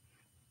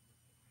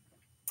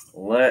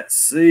 Let's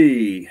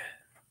see.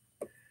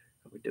 How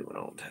are we doing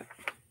on time?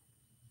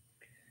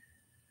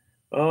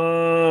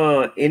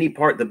 Any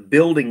part, the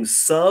building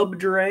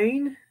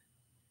subdrain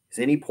is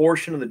any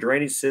portion of the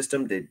drainage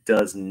system that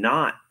does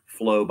not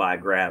flow by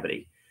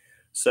gravity.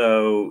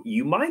 So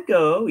you might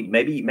go,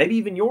 maybe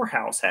even your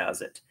house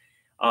has it.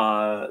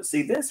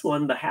 See this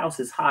one, the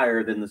house is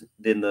higher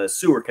than the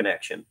sewer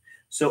connection.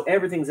 So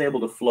everything's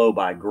able to flow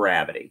by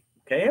gravity.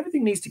 Okay,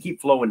 everything needs to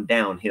keep flowing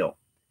downhill.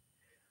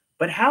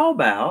 But how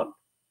about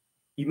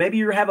maybe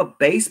you have a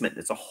basement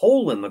that's a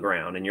hole in the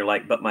ground and you're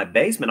like, but my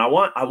basement, I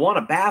want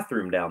a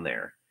bathroom down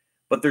there.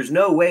 But there's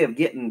no way of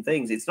getting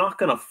things. It's not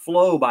going to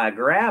flow by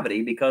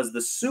gravity because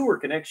the sewer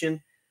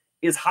connection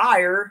is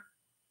higher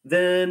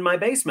than my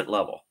basement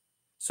level.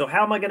 So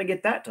how am I going to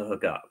get that to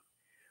hook up?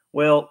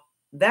 Well,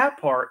 that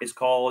part is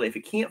called, if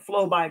it can't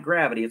flow by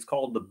gravity, it's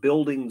called the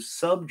building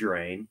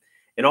subdrain.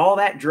 And all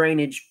that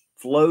drainage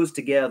flows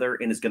together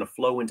and is going to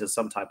flow into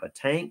some type of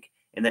tank.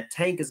 And that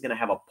tank is going to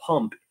have a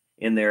pump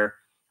in there,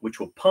 which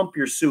will pump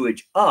your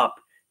sewage up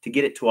to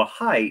get it to a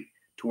height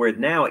to where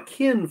now it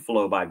can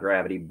flow by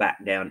gravity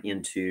back down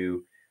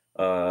into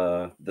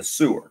the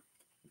sewer.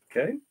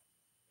 Okay.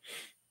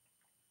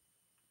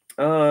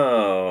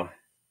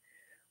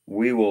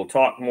 We will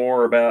talk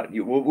more about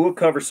you. We'll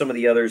cover some of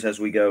the others as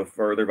we go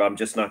further, but I'm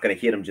just not going to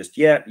hit them just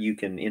yet. You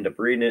can end up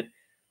reading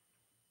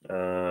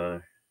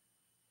it.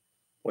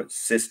 What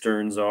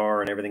cisterns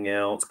are and everything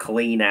else.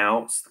 Clean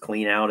outs.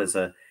 Clean out is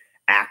a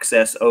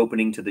access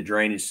opening to the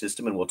drainage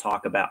system, and we'll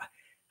talk about,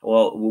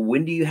 well,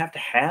 when do you have to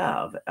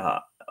have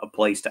a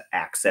place to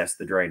access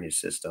the drainage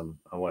system?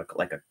 I want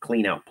like a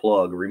clean out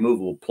plug, a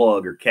removable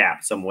plug or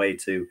cap, some way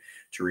to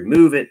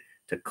remove it,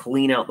 to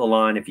clean out the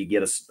line. If you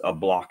get a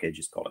blockage,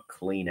 it's called a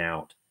clean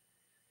out.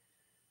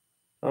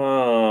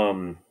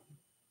 And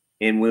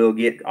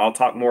I'll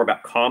talk more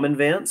about common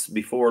vents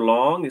before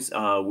long.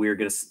 We're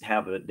going to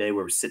have a day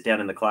where we sit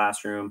down in the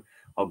classroom.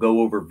 I'll go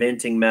over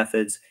venting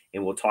methods,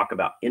 and we'll talk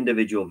about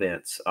individual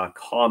vents,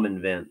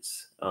 common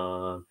vents,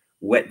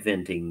 wet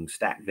venting,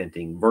 stack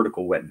venting,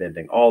 vertical wet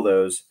venting, all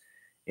those,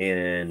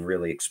 and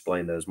really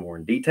explain those more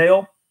in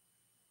detail.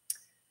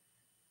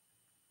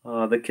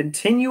 The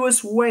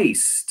continuous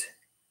waste.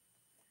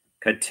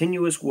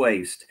 Continuous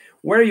waste.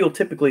 Where you'll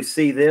typically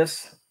see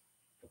this,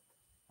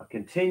 a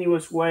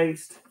continuous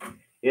waste,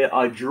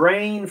 a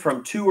drain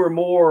from two or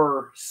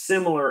more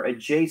similar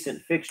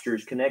adjacent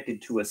fixtures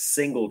connected to a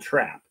single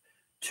trap.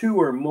 Two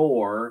or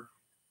more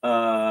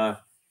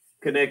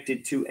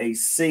connected to a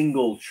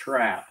single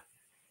trap.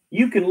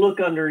 You can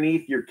look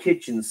underneath your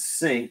kitchen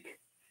sink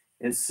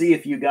and see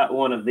if you got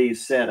one of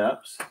these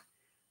setups,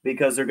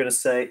 because they're going to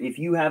say, if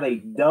you have a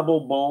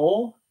double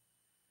bowl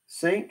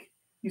sink,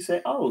 you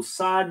say, oh,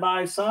 side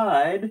by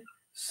side,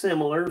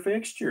 similar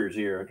fixtures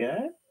here,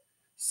 okay?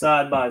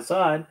 Side by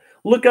side.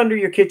 Look under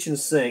your kitchen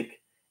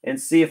sink and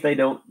see if they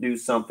don't do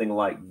something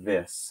like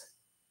this.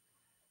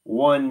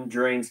 One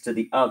drains to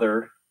the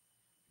other.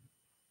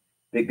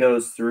 That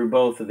goes through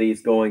both of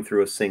these going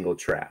through a single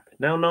trap.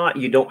 Now,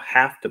 you don't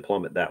have to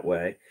plumb it that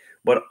way,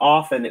 but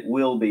often it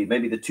will be.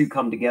 Maybe the two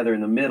come together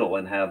in the middle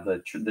and have the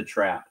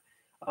trap.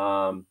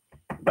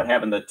 But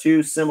having the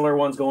two similar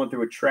ones going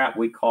through a trap,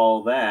 we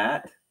call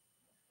that,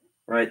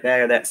 right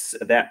there, that's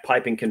that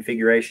piping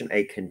configuration,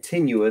 a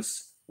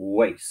continuous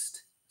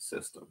waste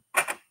system.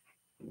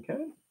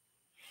 Okay.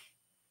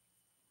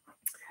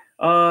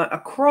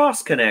 A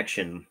cross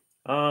connection.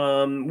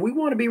 We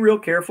want to be real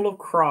careful of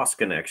cross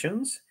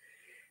connections.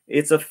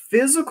 It's a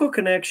physical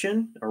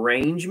connection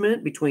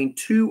arrangement between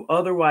two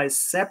otherwise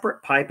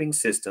separate piping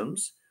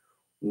systems,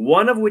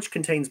 one of which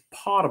contains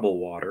potable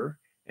water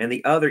and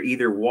the other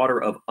either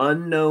water of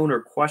unknown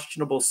or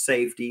questionable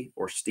safety,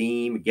 or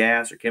steam,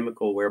 gas, or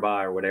chemical,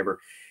 whereby, or whatever,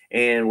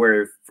 and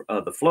where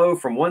the flow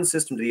from one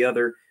system to the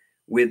other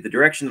with the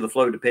direction of the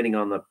flow depending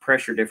on the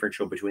pressure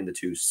differential between the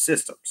two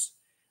systems.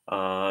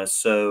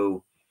 And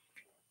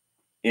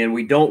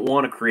we don't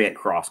want to create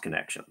cross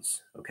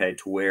connections, okay,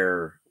 to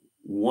where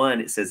one,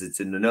 it says it's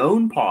a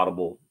known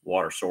potable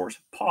water source.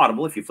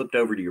 Potable, if you flipped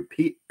over to your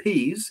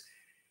P's,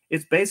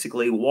 it's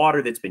basically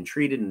water that's been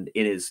treated and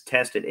it is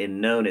tested and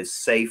known as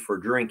safe for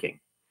drinking.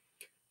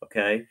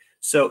 Okay,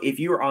 so if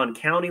you're on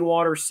county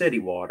water, city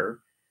water,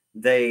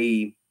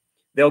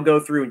 they'll go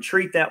through and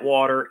treat that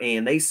water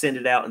and they send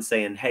it out and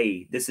saying,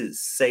 hey, this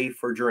is safe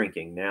for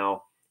drinking.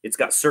 Now, it's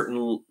got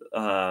certain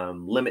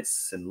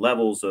limits and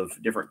levels of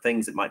different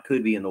things that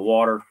could be in the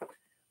water,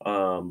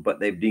 but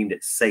they've deemed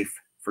it safe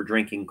for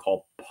drinking,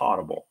 called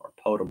potable or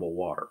potable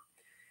water.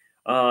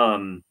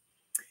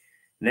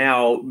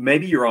 Now,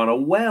 maybe you're on a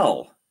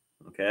well,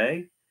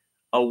 okay?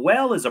 A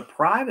well is a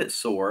private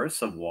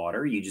source of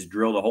water. You just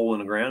drilled a hole in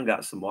the ground,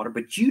 got some water,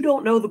 but you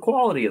don't know the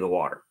quality of the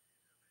water.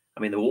 I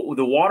mean,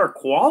 the water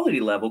quality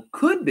level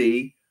could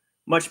be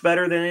much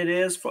better than it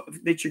is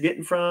that you're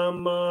getting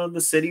from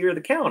the city or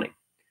the county,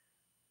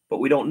 but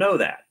we don't know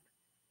that.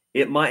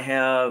 It might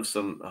have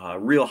some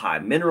real high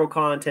mineral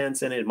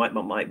contents in it. It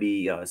might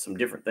be some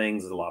different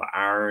things. There's a lot of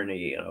iron.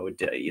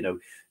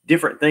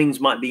 Different things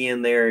might be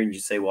in there. And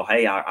you say, well,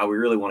 hey, I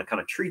really want to kind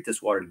of treat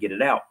this water to get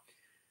it out.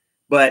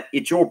 But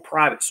it's your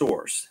private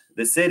source.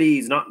 The city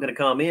is not going to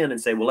come in and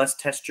say, well, let's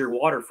test your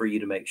water for you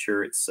to make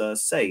sure it's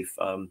safe,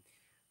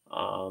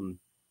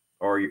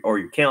 or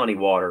your county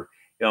water.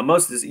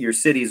 most of your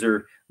cities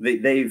are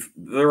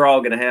they're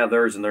all going to have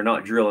theirs, and they're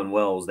not drilling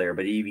wells there.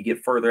 But if you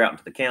get further out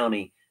into the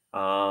county,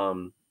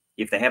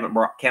 if they haven't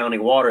brought county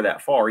water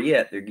that far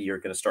yet, you're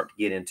going to start to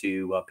get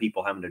into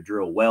people having to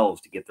drill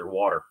wells to get their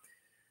water.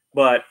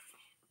 But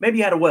maybe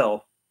you had a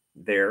well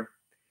there,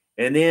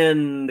 and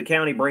then the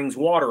county brings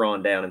water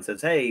on down and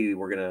says, "Hey,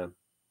 we're gonna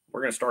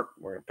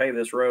pave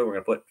this road. We're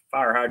gonna put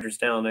fire hydrants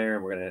down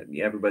there, and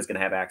everybody's gonna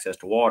have access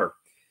to water."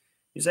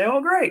 You say,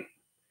 "Oh, great.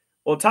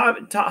 Well,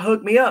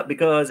 hook me up,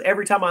 because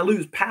every time I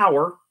lose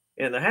power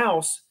in the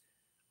house,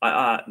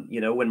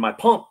 when my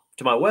pump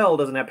to my well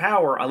doesn't have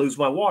power, I lose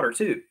my water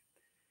too."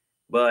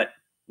 But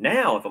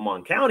now, if I'm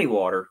on county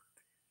water,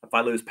 if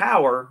I lose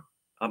power,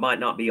 I might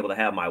not be able to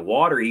have my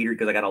water heater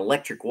because I got an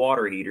electric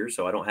water heater,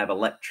 so I don't have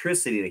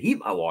electricity to heat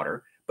my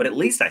water. But at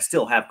least I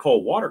still have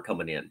cold water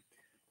coming in,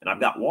 and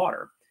I've got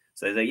water.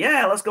 So they say,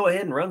 "Yeah, let's go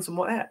ahead and run some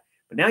of that."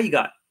 But now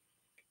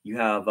you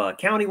have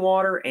county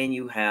water, and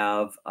you've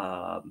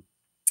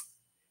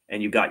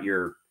got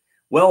your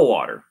well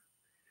water.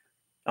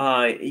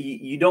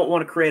 You don't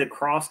want to create a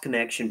cross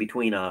connection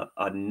between a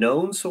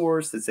known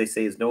source that they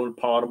say is known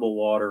potable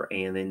water,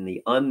 and then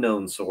the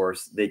unknown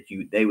source that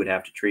they would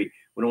have to treat.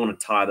 We don't want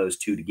to tie those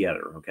two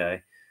together.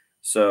 Okay.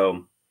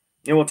 So,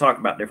 and we'll talk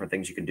about different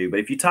things you can do, but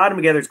if you tie them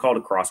together, it's called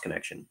a cross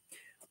connection.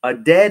 A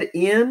dead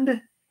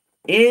end,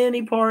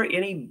 any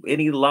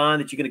line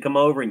that you're going to come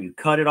over and you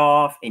cut it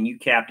off and you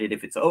capped it.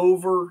 If it's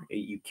over,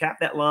 you cap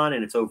that line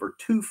and it's over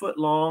 2 foot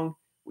long,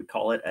 we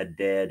call it a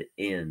dead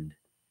end.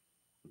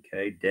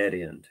 Okay, dead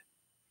end.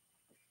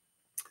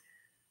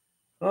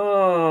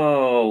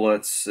 Oh,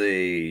 let's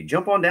see.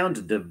 Jump on down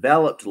to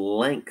developed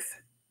length.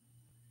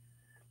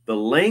 The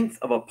length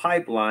of a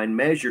pipeline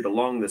measured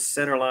along the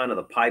center line of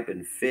the pipe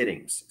and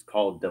fittings. It's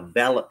called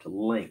developed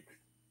length.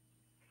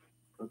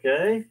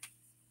 Okay.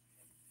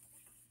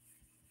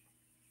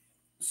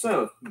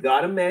 So you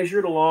got to measure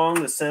it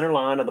along the center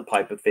line of the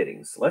pipe and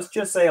fittings. Let's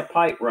just say a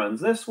pipe runs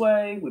this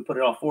way. We put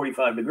it off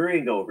 45 degrees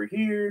and go over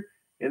here,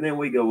 and then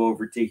we go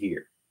over to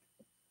here.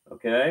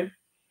 Okay.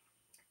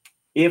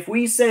 If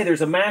we say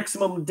there's a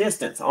maximum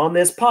distance on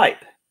this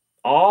pipe,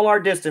 all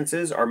our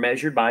distances are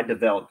measured by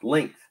developed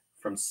length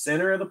from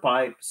center of the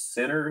pipe,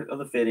 center of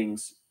the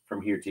fittings,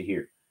 from here to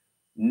here,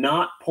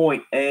 not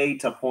point A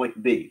to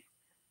point B.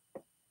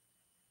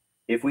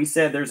 If we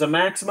said there's a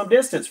maximum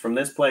distance from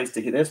this place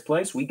to this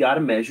place, we got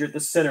to measure the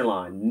center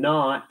line,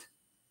 not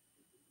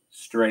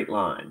straight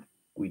line.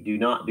 We do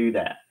not do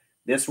that.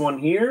 This one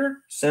here,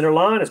 center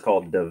line, is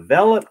called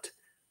developed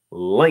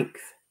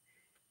length.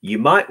 You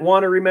might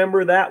want to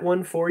remember that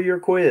one for your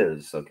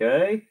quiz,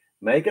 okay?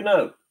 Make a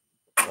note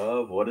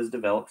of what is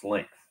developed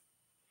length.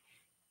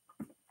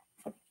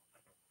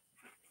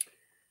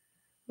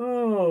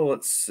 Oh,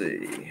 let's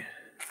see.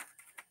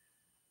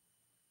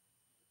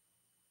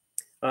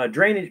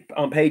 Drainage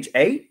on page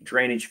 8,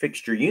 drainage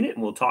fixture unit,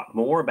 and we'll talk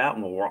more about,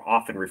 and we'll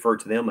often refer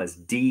to them as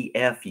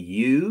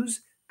DFUs,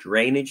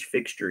 drainage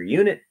fixture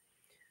unit.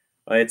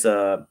 It's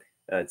a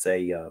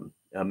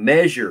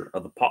measure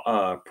of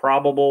the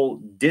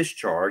probable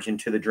discharge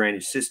into the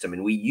drainage system,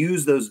 and we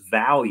use those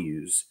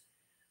values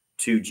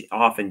to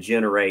often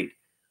generate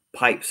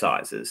pipe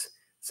sizes.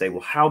 Say,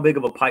 well, how big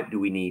of a pipe do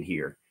we need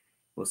here?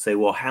 We'll say,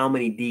 well, how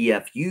many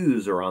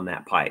DFUs are on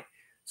that pipe?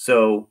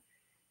 So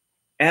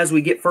as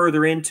we get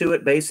further into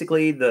it,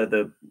 basically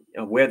the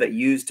where that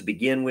used to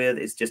begin with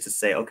is just to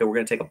say, okay, we're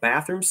going to take a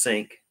bathroom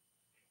sink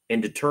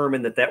and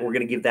determine that we're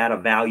going to give that a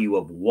value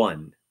of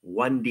one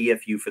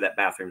DFU for that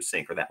bathroom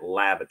sink or that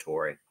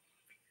lavatory.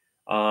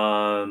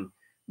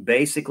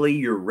 Basically,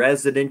 your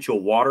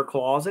residential water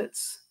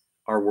closets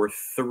are worth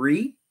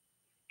 3,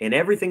 and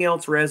everything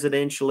else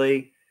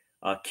residentially,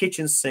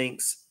 kitchen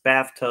sinks,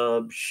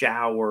 bathtub,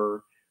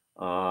 shower,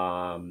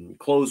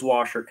 clothes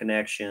washer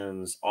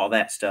connections, all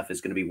that stuff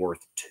is going to be worth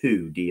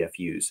 2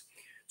 DFUs.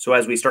 So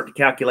as we start to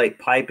calculate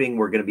piping,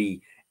 we're going to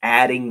be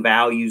adding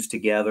values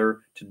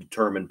together to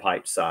determine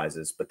pipe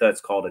sizes, but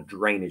that's called a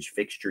drainage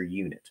fixture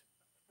unit.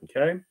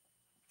 Okay.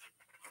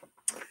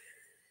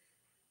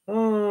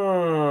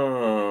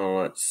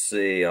 Let's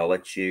see. I'll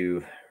let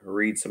you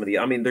read some of the.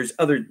 I mean,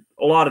 a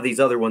lot of these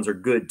other ones are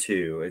good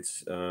too.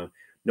 It's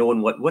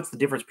knowing what's the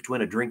difference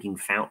between a drinking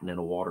fountain and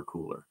a water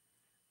cooler.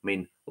 I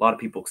mean, a lot of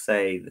people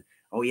say,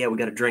 "Oh yeah, we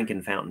got a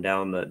drinking fountain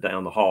down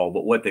the hall,"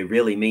 but what they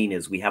really mean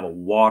is we have a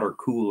water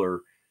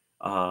cooler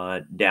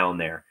down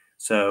there.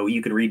 So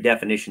you can read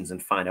definitions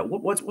and find out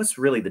what's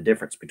really the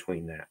difference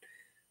between that.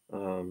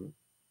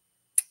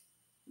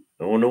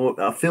 Don't know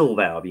a fill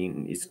valve.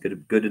 It's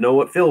good to know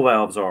what fill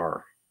valves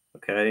are.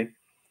 Okay.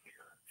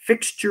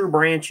 Fixture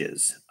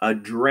branches. A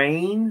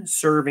drain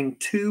serving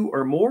 2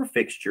 or more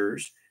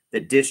fixtures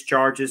that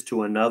discharges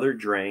to another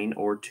drain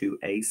or to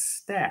a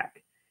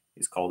stack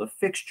is called a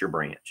fixture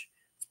branch.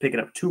 It's picking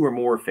up 2 or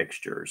more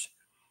fixtures.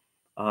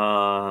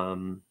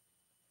 A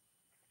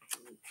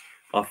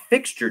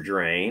fixture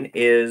drain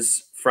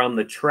is from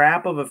the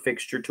trap of a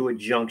fixture to a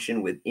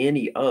junction with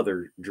any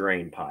other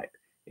drain pipe.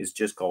 Is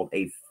just called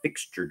a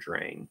fixture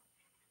drain.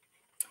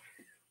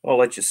 I'll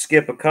let you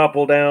skip a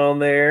couple down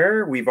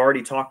there. We've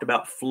already talked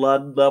about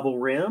flood level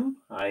rim.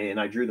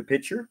 I drew the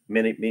picture,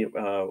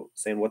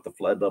 saying what the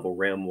flood level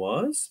rim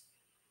was.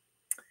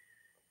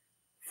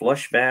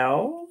 Flush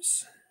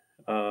valves,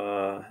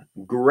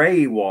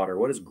 gray water.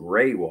 What is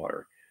gray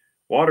water?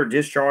 Water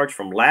discharge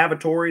from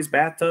lavatories,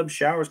 bathtubs,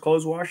 showers,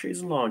 clothes washers,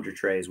 and laundry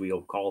trays.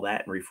 We'll call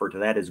that and refer to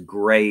that as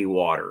gray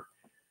water.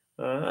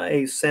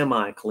 A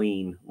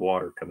semi-clean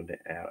water coming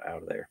out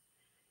of there.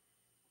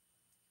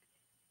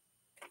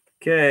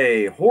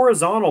 Okay,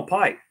 horizontal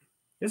pipe.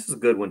 This is a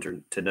good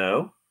one to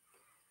know.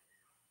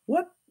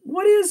 What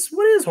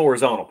is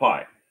horizontal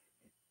pipe?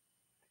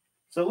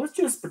 So let's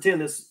just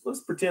pretend this.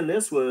 Let's pretend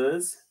this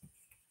was,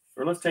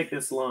 or let's take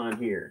this line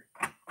here.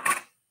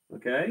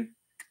 Okay,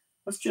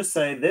 let's just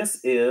say this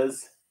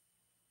is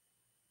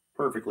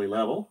perfectly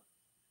level,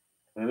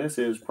 and this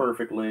is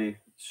perfectly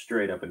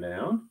straight up and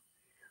down.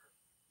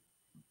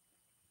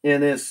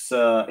 And this,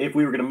 if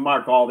we were going to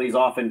mark all these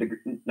off in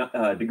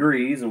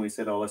degrees, and we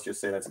said, oh, let's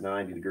just say that's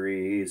 90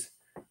 degrees,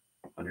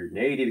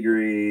 180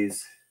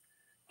 degrees,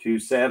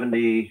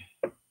 270,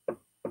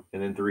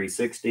 and then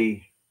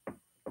 360.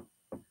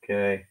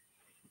 Okay,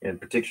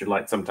 and pictured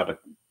like some type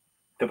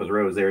of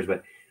rows there.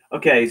 But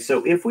okay,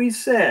 so if we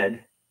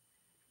said,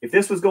 if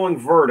this was going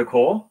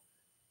vertical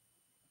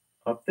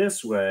up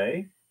this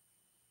way,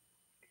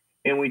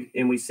 and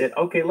we said,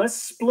 okay, let's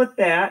split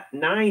that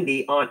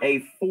 90 on a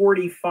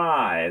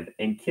 45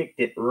 and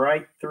kicked it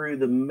right through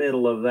the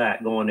middle of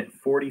that, going at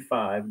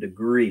 45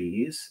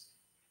 degrees.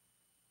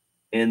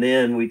 And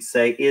then we'd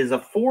say, is a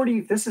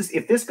 40,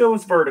 if this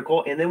goes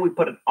vertical, and then we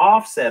put an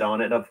offset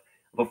on it of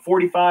a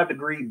 45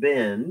 degree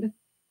bend.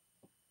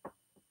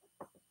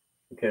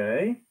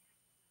 Okay.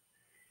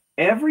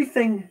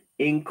 Everything,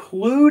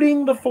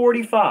 including the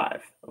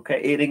 45.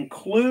 Okay. It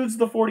includes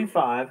the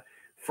 45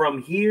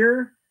 from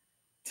here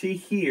to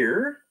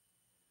here,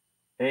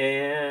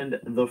 and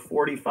the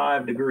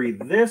 45 degree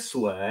this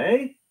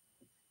way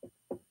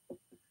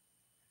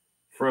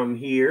from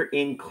here,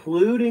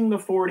 including the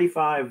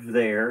 45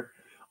 there.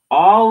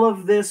 All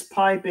of this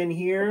pipe in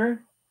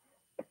here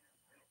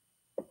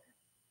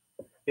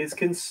is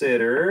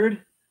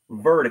considered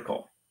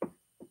vertical.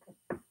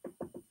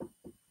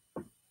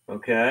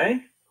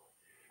 Okay.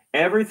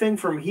 Everything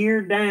from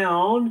here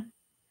down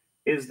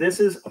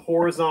this is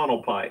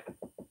horizontal pipe.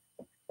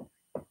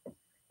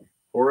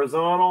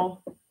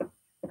 Horizontal,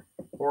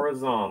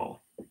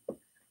 horizontal.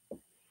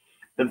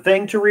 The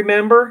thing to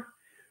remember,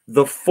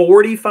 the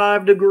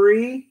 45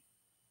 degree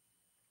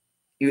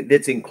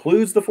that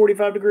includes the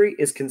 45 degree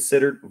is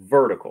considered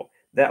vertical.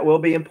 That will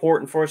be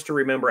important for us to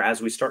remember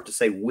as we start to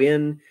say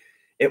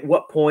at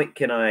what point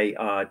can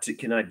I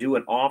do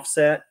an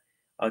offset?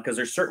 Because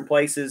there's certain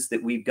places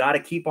that we've got to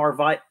keep our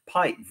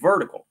pipe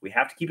vertical. We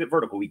have to keep it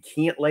vertical. We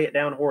can't lay it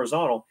down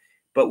horizontal,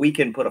 but we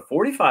can put a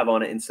 45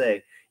 on it and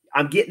say,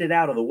 I'm getting it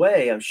out of the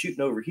way. I'm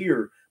shooting over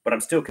here, but I'm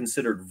still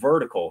considered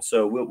vertical.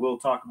 So we'll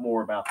talk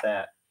more about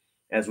that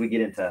as we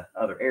get into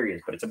other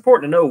areas. But it's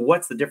important to know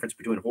what's the difference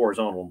between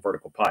horizontal and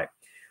vertical pipe.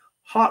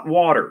 Hot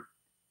water.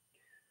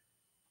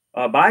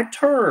 By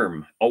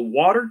term, a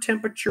water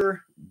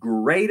temperature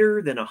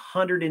greater than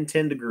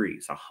 110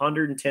 degrees.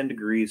 110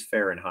 degrees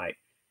Fahrenheit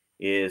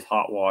is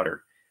hot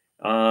water.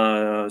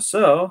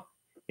 So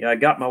yeah, I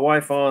got my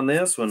wife on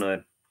this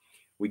when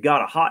we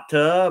got a hot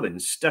tub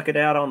and stuck it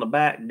out on the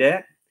back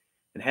deck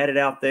and had it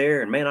out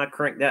there. And man, I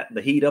cranked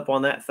the heat up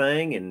on that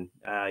thing, and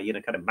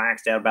kind of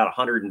maxed out about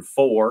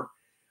 104.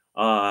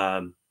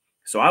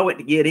 So I went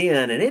to get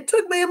in, and it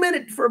took me a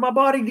minute for my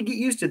body to get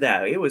used to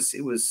that. It was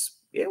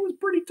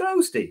pretty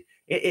toasty.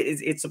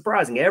 It's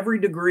surprising. Every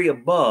degree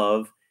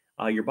above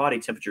your body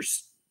temperature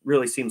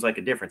really seems like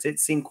a difference. It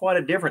seemed quite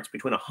a difference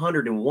between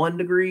 101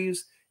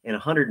 degrees and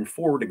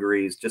 104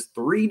 degrees. Just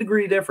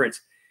 3-degree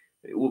difference.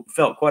 It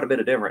felt quite a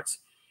bit of difference.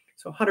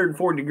 So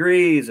 104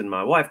 degrees, and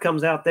my wife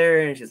comes out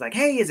there and she's like,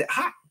 hey, is it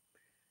hot?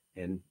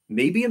 And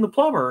me being the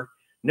plumber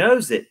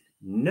knows that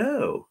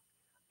no,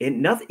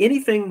 and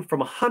anything from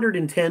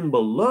 110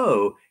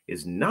 below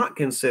is not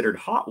considered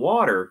hot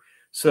water.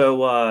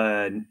 So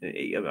I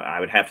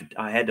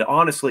had to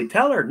honestly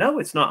tell her, no,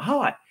 it's not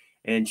hot.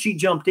 And she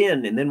jumped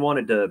in and then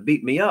wanted to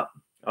beat me up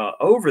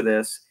over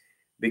this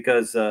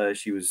because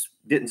she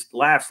didn't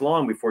last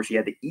long before she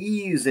had to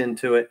ease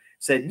into it.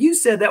 Said, you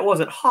said that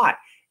wasn't hot.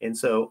 And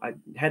so I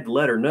had to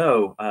let her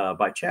know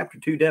by Chapter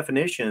 2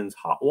 definitions,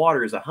 hot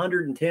water is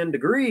 110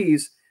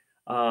 degrees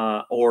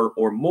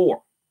or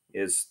more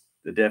is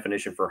the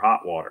definition for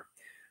hot water.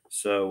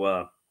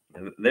 So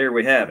there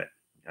we have it.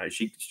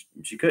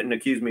 She couldn't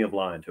accuse me of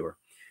lying to her.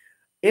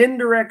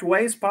 Indirect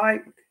waste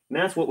pipe. And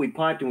that's what we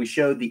piped, and we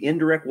showed the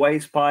indirect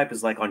waste pipe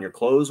is like on your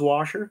clothes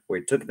washer, where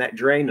you took that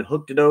drain and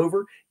hooked it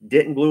over,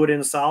 didn't glue it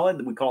in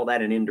solid. We call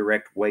that an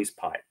indirect waste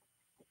pipe.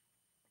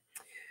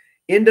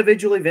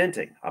 Individually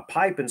venting, a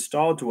pipe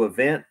installed to a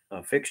vent,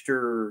 a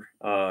fixture,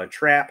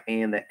 trap,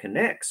 and that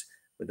connects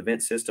with the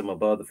vent system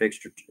above the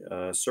fixture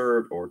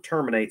served or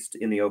terminates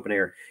in the open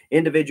air.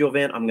 Individual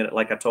vent,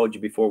 like I told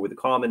you before with the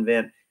common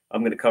vent,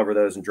 I'm going to cover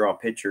those and draw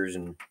pictures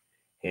and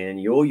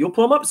And you'll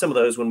plumb up some of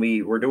those when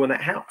we're doing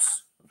that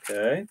house.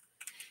 Okay.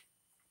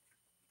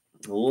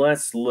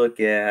 Let's look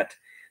at,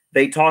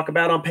 they talk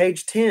about on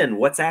page 10,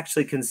 what's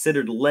actually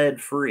considered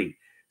lead-free.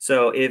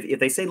 So if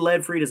they say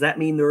lead-free, does that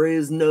mean there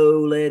is no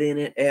lead in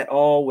it at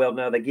all? Well,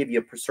 no, they give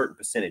you a certain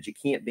percentage.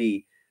 It can't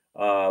be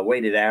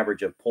weighted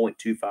average of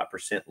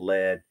 0.25%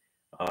 lead,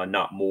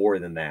 not more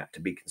than that to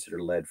be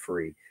considered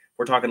lead-free. If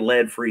we're talking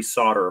lead-free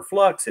solder or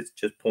flux, it's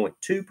just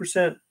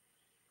 0.2%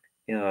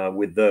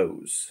 with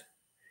those.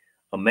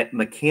 A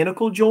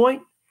mechanical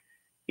joint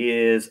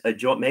is a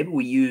joint. Maybe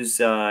we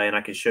use, and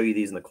I can show you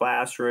these in the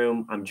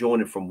classroom. I'm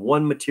joining from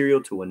one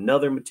material to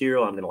another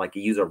material. I'm going to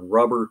use a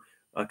rubber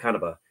kind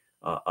of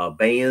a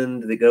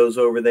band that goes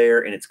over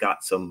there, and it's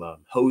got some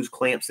hose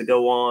clamps that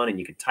go on, and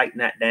you can tighten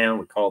that down.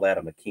 We call that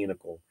a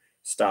mechanical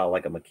style,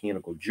 like a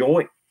mechanical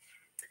joint.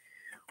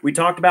 We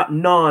talked about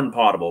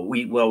non-potable.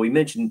 We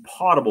mentioned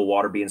potable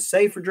water being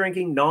safe for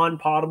drinking.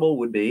 Non-potable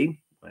would be,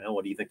 well,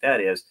 what do you think that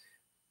is?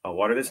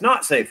 Water that's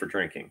not safe for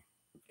drinking.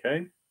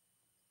 Okay.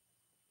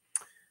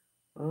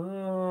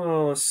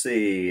 Oh, let's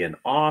see. An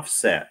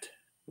offset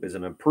is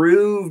an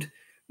approved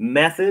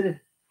method.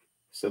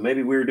 So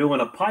maybe we're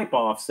doing a pipe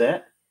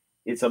offset.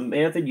 It's a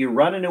method you're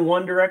running in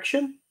one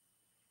direction.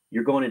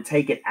 You're going to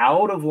take it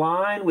out of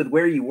line with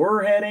where you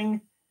were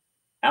heading,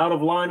 out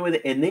of line with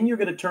it, and then you're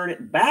going to turn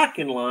it back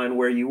in line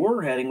where you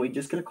were heading. We're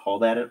just going to call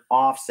that an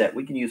offset.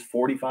 We can use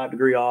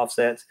 45-degree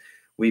offsets.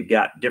 We've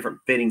got different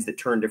fittings that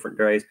turn different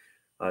degrees.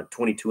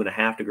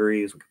 22.5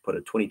 degrees. We could put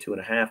a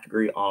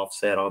 22.5-degree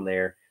offset on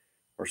there,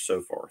 or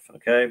so forth.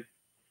 Okay.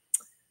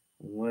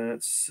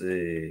 Let's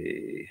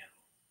see.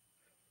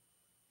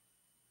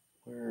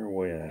 Where are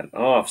we at?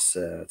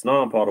 Offsets,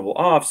 non-potable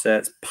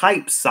offsets,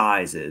 pipe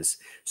sizes.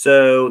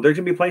 So there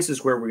can be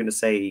places where we're going to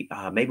say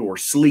maybe we're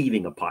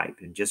sleeving a pipe,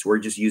 and we're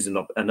just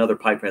using another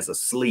pipe as a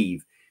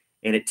sleeve,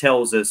 and it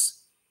tells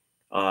us,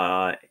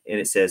 and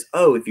it says,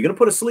 oh, if you're going to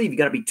put a sleeve, you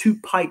got to be 2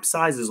 pipe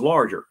sizes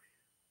larger.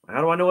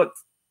 How do I know what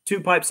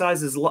 2 pipe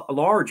sizes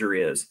larger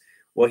is?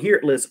 Well, here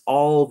it lists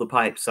all the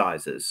pipe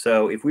sizes.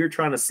 So if we were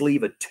trying to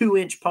sleeve a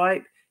 2-inch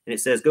pipe and it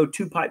says go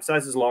 2 pipe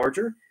sizes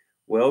larger,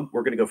 well,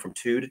 we're going to go from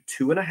 2 to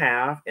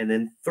 2.5 and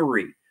then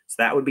 3. So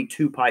that would be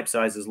 2 pipe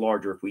sizes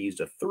larger if we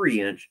used a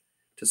 3-inch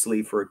to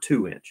sleeve for a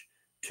 2-inch.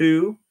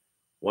 2,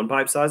 1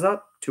 pipe size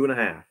up,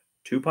 2.5.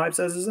 2 pipe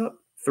sizes up,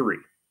 3.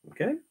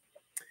 Okay.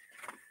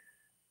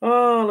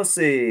 Let's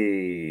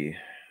see.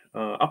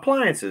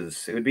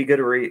 Appliances. It would be good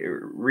to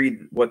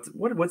read what's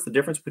the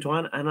difference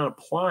between an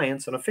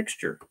appliance and a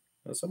fixture.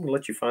 So I'm going to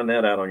let you find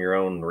that out on your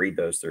own and read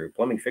those through.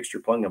 Plumbing fixture,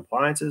 plumbing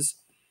appliances.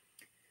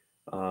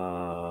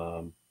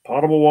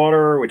 Potable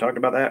water, we talked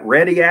about that.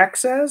 Ready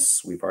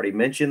access, we've already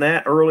mentioned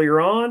that earlier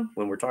on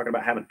when we're talking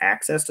about having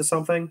access to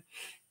something.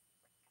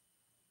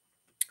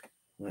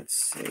 Let's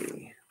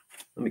see.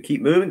 Let me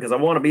keep moving because I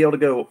want to be able to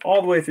go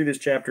all the way through this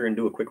chapter and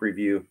do a quick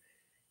review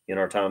in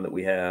our time that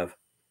we have.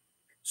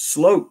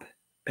 Slope,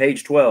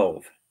 page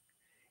 12.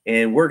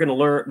 And we're going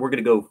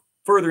to go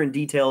further in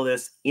detail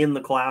this in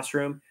the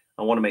classroom.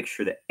 I want to make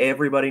sure that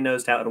everybody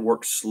knows how to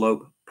work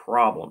slope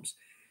problems.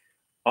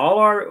 All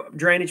our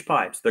drainage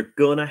pipes, they're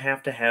going to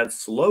have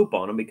slope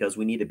on them because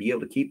we need to be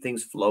able to keep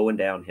things flowing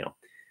downhill.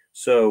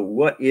 So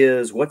what's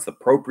the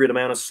appropriate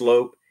amount of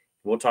slope?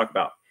 We'll talk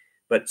about.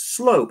 But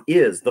slope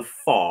is the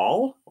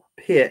fall or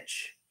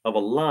pitch of a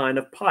line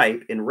of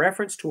pipe in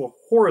reference to a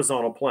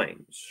horizontal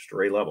plane,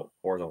 straight level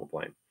horizontal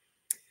plane.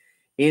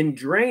 In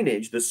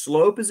drainage, the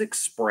slope is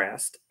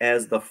expressed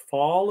as the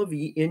fall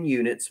in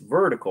units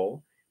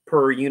vertical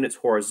per units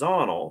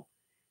horizontal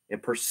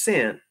and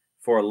percent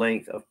for a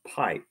length of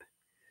pipe.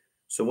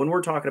 So when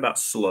we're talking about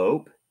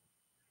slope,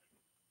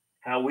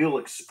 how we'll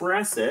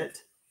express it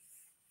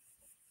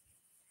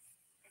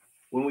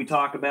when we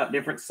talk about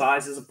different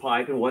sizes of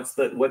pipe and what's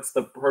the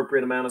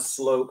appropriate amount of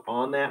slope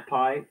on that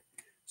pipe.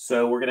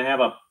 So we're going to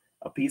have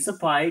a piece of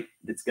pipe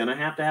that's going to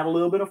have a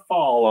little bit of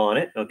fall on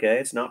it. Okay,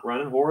 it's not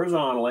running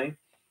horizontally.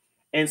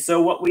 And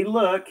so what we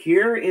look,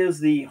 here is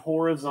the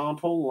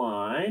horizontal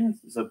line.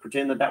 So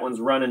pretend that one's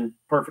running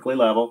perfectly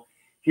level.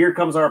 Here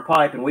comes our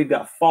pipe, and we've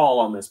got fall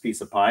on this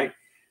piece of pipe.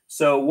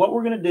 So what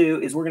we're going to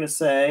do is we're going to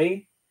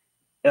say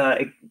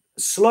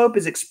slope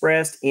is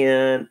expressed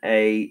in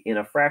a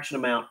fraction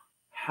amount,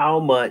 how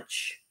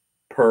much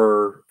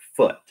per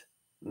foot.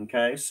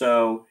 Okay,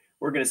 so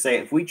we're going to say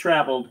if we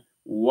traveled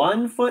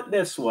 1 foot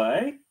this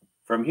way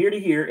from here to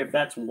here, if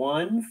that's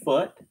 1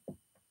 foot,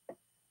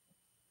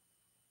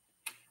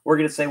 we're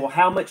going to say, well,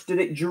 how much did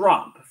it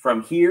drop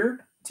from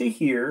here to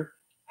here?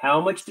 How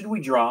much did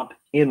we drop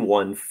in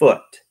 1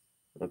 foot?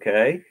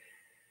 Okay,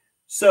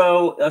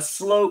 so a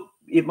slope,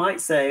 it might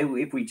say,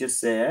 if we just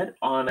said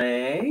on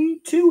a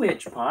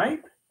 2-inch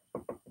pipe,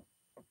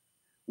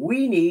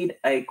 we need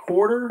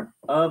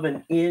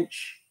 1/4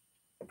 inch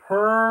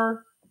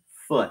per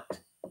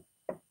foot.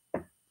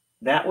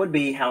 That would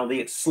be how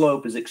the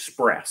slope is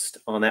expressed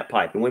on that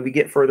pipe. And when we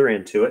get further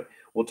into it,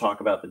 we'll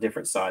talk about the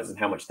different sizes and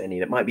how much they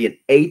need. It might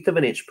be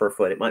 1/8 inch per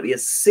foot. It might be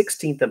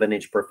 1/16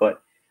 inch per foot.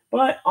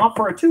 But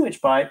for a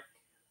 2-inch pipe,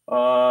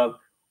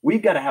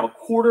 we've got to have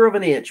 1/4 of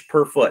an inch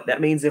per foot.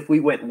 That means if we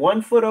went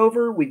 1 foot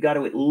over, we've got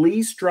to at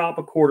least drop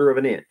 1/4 of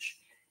an inch.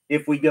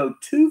 If we go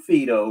 2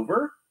 feet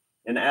over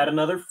and add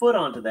another foot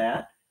onto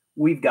that,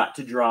 we've got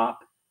to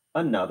drop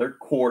another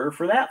 1/4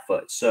 for that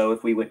foot. So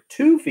if we went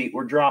 2 feet,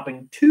 we're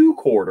dropping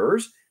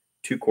 2/4.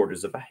 2/4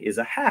 is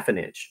a 1/2 an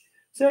inch.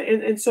 So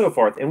and so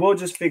forth. And we'll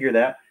just figure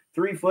that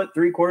 3 foot,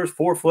 3/4,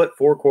 4 foot,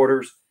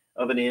 4/4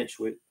 of an inch.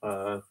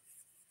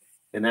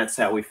 And that's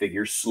how we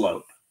figure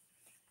slope.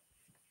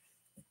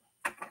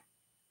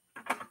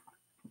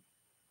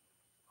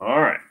 All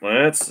right,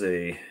 let's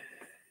see.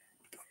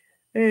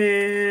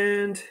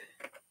 And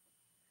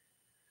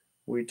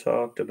we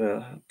talked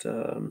about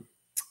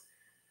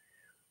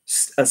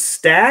a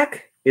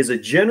stack is a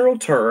general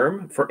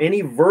term for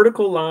any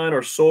vertical line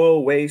or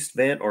soil waste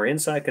vent or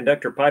inside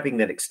conductor piping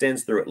that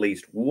extends through at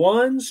least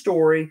 1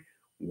 story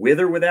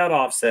with or without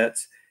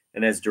offsets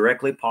and as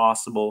directly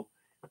possible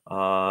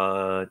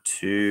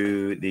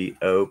to the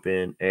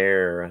open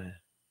air.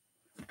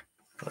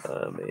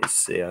 Let me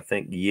see. I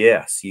think,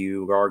 yes,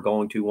 you are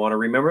going to want to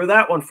remember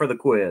that one for the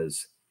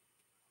quiz.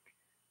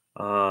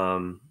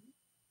 The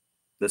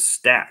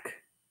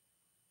stack.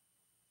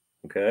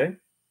 Okay.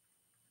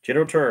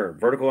 General term,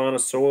 vertical line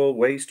of soil,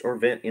 waste, or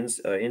vent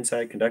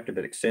inside conductor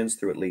that extends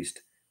through at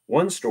least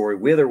 1 story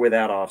with or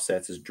without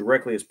offsets as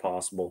directly as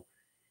possible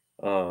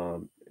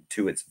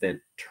to its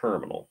vent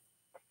terminal.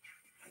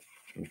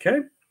 Okay.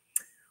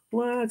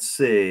 Let's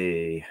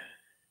see.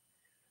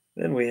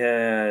 Then we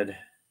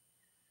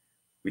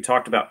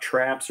talked about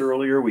traps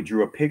earlier. We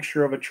drew a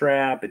picture of a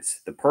trap.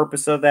 The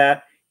purpose of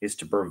that is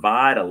to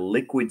provide a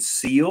liquid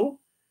seal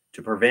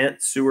to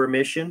prevent sewer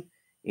emission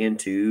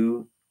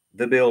into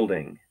the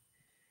building.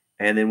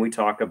 And then we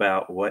talk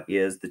about what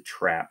is the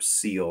trap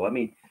seal. Let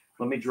me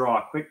draw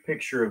a quick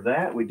picture of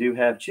that. We do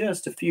have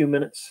just a few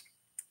minutes.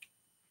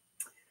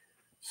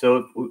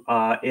 So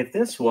if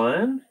this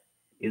one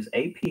is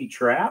a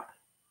P-trap,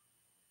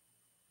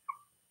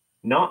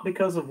 not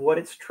because of what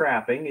it's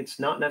trapping. It's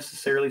not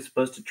necessarily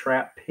supposed to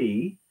trap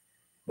P,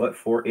 but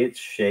for its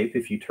shape,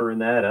 if you turn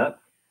that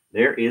up,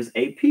 there is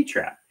a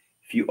P-trap.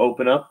 If you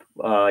open up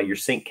your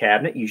sink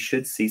cabinet, you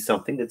should see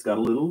something that's got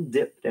a little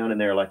dip down in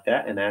there like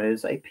that, and that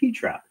is a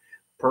P-trap.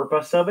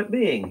 Purpose of it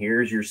being,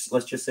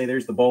 let's just say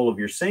there's the bowl of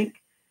your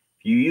sink.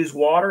 If you use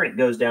water and it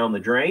goes down the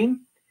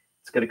drain,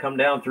 it's going to come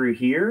down through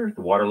here.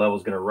 The water level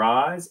is going to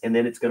rise, and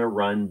then it's going to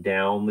run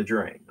down the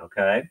drain,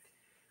 okay?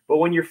 But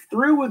when you're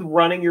through with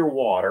running your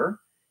water,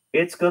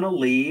 it's going to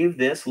leave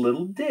this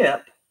little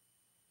dip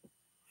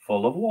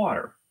full of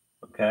water.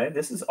 Okay,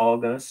 this is all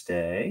going to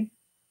stay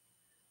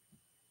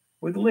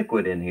with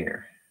liquid in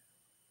here.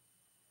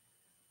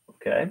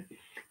 Okay,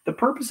 the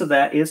purpose of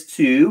that is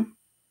to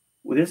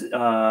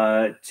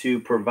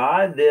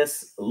provide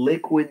this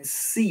liquid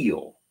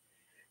seal,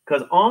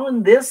 because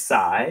on this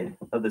side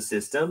of the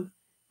system,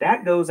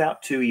 that goes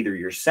out to either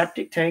your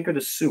septic tank or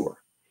the sewer.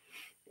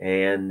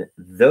 And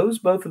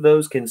both of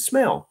those can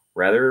smell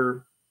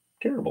rather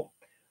terrible.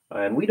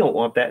 And we don't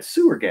want that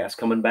sewer gas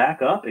coming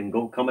back up and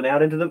coming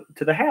out into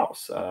the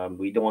house.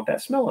 We don't want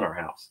that smell in our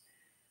house.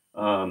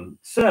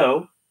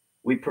 So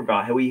we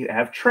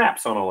have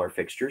traps on all our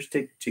fixtures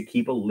to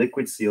keep a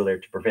liquid seal there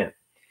to prevent.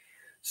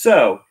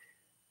 So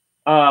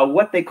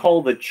what they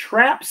call the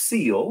trap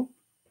seal,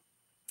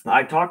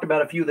 I talked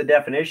about a few of the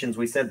definitions.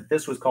 We said that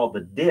this was called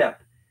the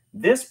dip.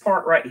 This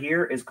part right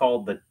here is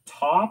called the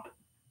top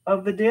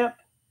of the dip.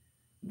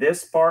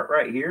 This part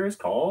right here is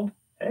called,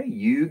 hey,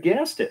 you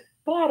guessed it,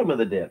 bottom of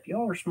the dip.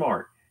 Y'all are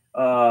smart.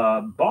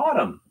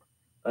 Bottom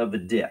of the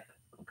dip,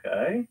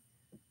 okay?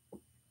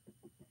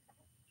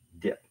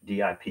 Dip,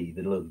 D-I-P,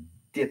 the little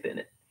dip in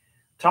it.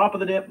 Top of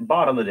the dip,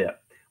 bottom of the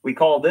dip. We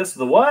call this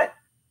the what?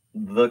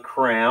 The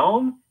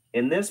crown.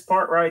 In this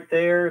part right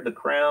there, the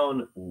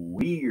crown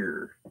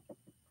weir.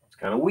 It's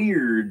kind of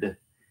weird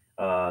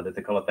that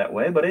they call it that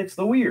way, but it's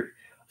the weir.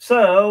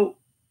 So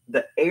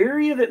the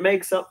area that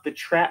makes up the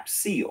trap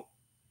seal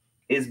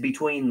is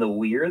between the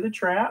weir of the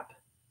trap,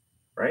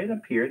 right up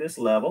here, this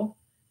level,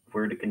 if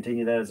we were to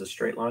continue that as a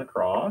straight line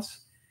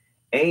across,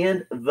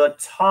 and the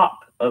top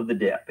of the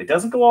dip. It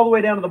doesn't go all the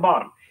way down to the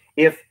bottom.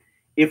 If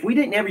we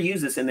didn't ever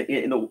use this and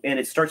the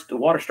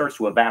water starts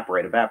to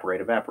evaporate,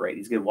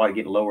 it's going to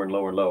get lower and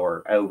lower and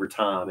lower over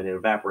time, and it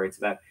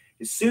evaporates.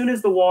 As soon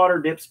as the water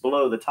dips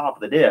below the top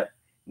of the dip,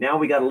 now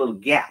we got a little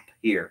gap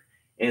here,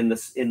 and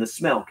the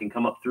smell can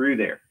come up through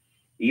there,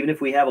 even if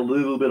we have a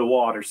little bit of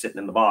water sitting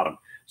in the bottom.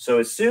 So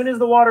as soon as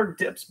the water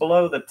dips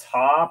below the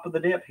top of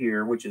the dip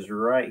here, which is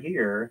right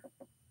here,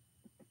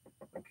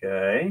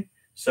 okay,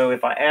 so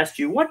if I asked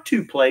you what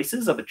two parts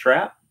of the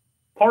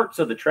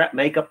trap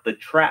make up the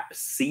trap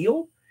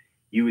seal,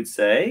 you would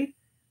say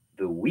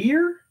the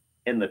weir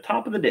and the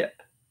top of the dip,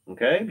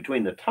 okay?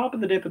 Between the top of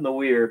the dip and the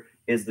weir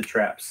is the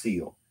trap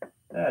seal.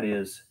 That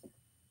is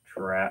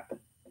trap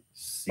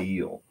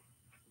seal,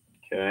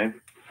 okay?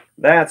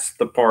 That's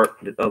the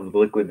part of the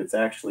liquid that's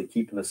actually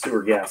keeping the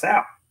sewer gas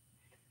out.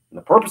 And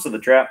the purpose of the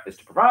trap is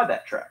to provide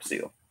that trap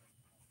seal.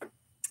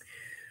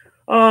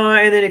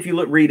 And then if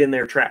you read in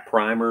there trap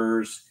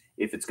primers,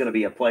 if it's going to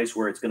be a place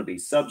where it's going to be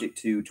subject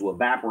to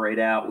evaporate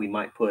out, we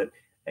might put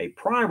a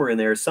primer in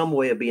there, some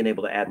way of being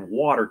able to add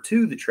water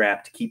to the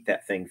trap to keep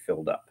that thing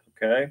filled up.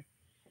 Okay.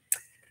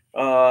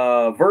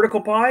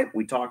 Vertical pipe,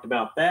 we talked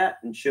about that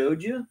and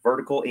showed you.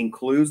 Vertical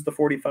includes the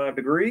 45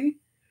 degree.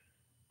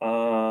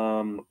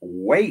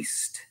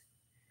 Waste.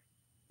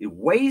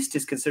 Waste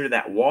is considered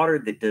that water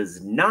that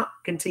does not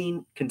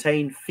contain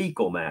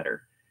fecal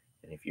matter.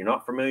 And if you're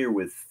not familiar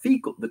with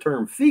fecal, the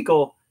term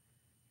fecal,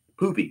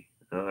 poopy.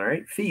 All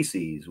right,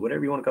 feces,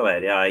 whatever you want to call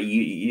it. Yeah,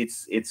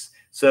 it's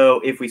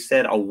so if we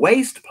said a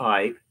waste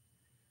pipe,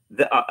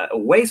 a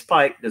waste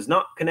pipe does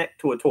not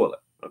connect to a toilet.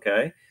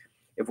 Okay,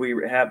 if we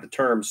have the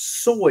term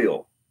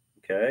soil,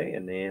 okay,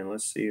 and then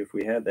let's see if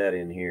we had that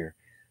in here.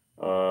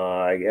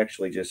 I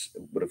actually just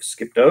would have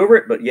skipped over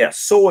it, but yeah,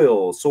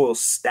 soil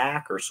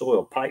stack or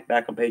soil pipe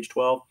back on page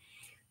 12.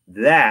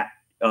 That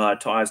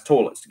ties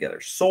toilets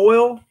together.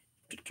 Soil,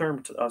 the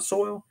term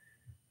soil,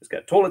 it's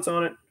got toilets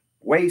on it.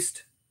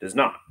 Waste does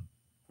not.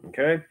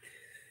 Okay.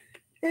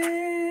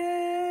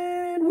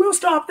 And we'll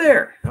stop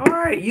there. All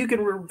right. You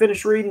can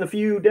finish reading a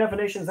few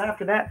definitions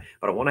after that,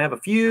 but I want to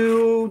have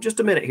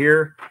just a minute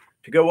here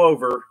to go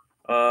over.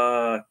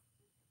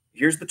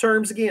 Here's the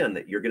terms again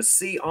that you're going to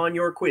see on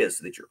your quiz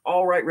so that you're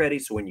all right ready.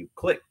 So when you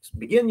click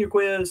begin your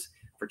quiz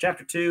for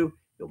chapter 2,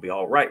 you'll be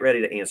all right ready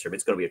to answer. But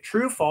it's going to be a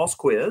true false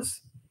quiz.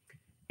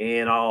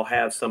 And I'll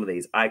have some of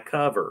these. I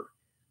cover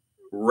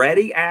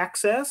ready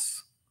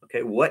access.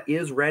 Okay, what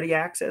is ready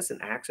access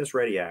and access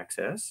ready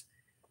access?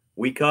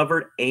 We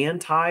covered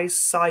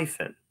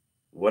anti-siphon.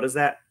 What does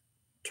that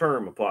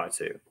term apply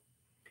to?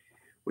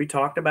 We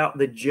talked about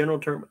the general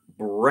term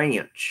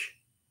branch.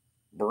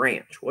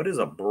 Branch. What is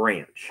a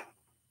branch?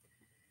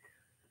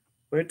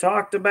 We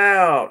talked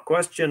about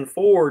question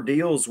 4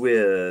 deals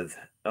with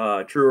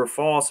true or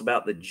false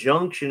about the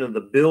junction of the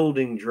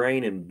building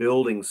drain and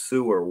building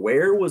sewer.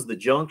 Where was the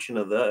junction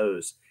of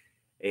those?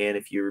 And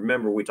if you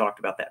remember, we talked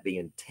about that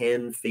being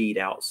 10 feet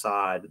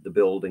outside the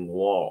building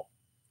wall.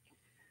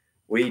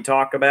 We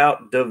talk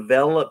about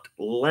developed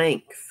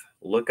length.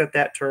 Look at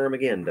that term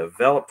again,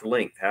 developed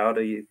length. How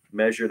do you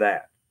measure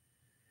that?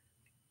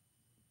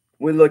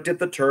 We looked at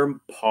the term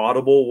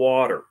potable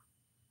water.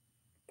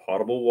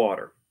 Potable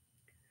water.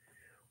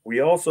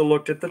 We also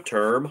looked at the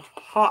term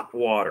hot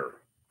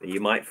water. You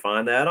might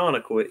find that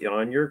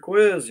on your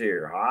quiz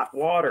here, hot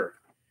water.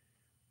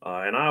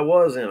 And I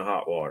was in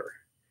hot water.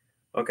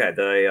 Okay,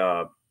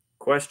 the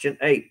question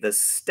 8, the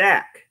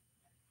stack.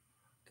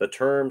 The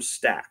term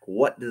stack,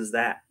 what does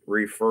that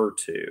refer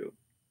to?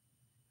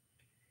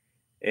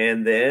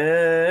 And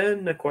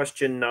then the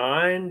question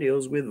 9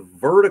 deals with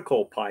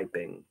vertical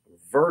piping.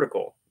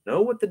 Vertical.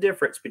 Know what the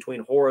difference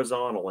between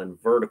horizontal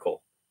and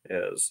vertical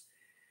is.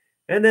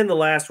 And then the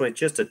last one,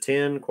 just a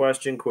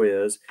 10-question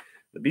quiz.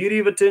 The beauty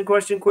of a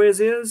 10-question quiz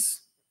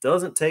is it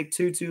doesn't take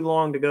too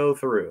long to go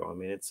through. I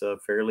mean, it's a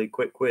fairly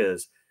quick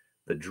quiz.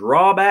 The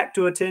drawback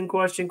to a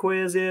 10-question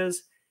quiz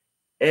is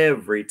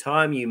every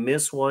time you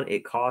miss one,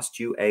 it costs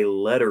you a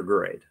letter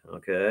grade.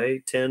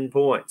 Okay, 10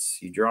 points.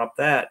 You drop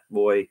that,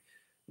 boy,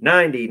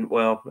 90.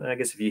 Well, I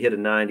guess if you hit a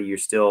 90,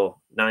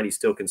 90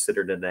 still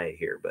considered an A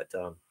here. But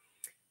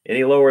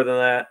any lower than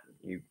that,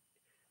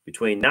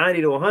 between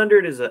 90 to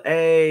 100 is an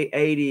A,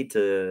 80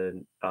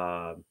 to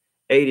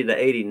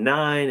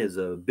 89 is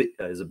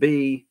a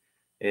B,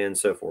 and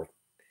so forth.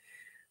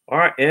 All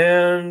right,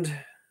 and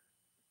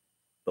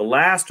the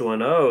last one,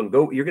 you're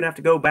going to have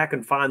to go back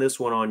and find this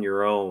one on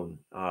your own.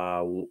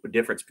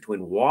 Difference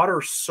between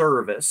water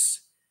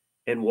service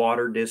and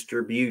water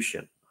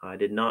distribution. I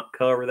did not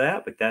cover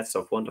that, but that's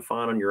a one to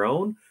find on your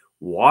own.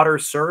 Water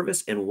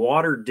service and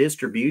water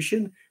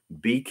distribution,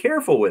 be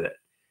careful with it.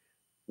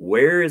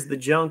 Where is the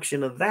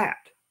junction of that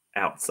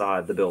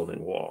outside the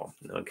building wall?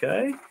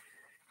 Okay,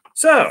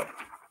 so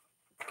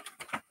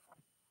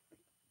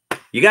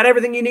you got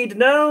everything you need to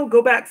know.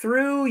 Go back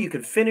through. You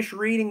can finish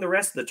reading the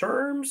rest of the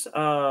terms.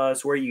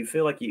 It's where you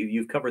feel like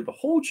you've covered the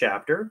whole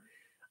chapter.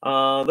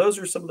 Those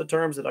are some of the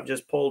terms that I've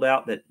just pulled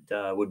out that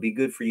would be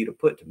good for you to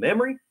put to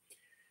memory.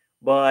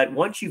 But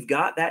once you've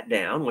got that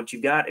down, once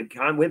you've got it,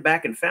 kind of went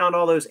back and found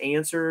all those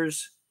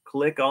answers,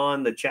 click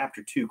on the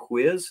Chapter 2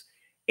 quiz,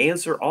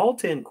 answer all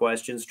 10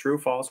 questions, true,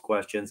 false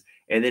questions,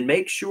 and then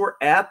make sure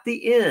at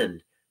the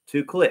end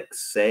to click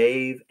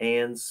Save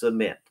and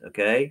Submit,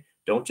 okay?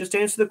 Don't just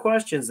answer the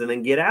questions and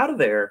then get out of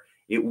there.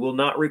 It will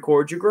not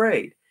record your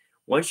grade.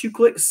 Once you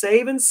click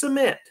Save and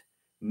Submit,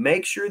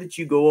 make sure that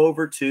you go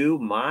over to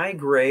My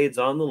Grades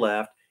on the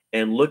left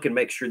and look and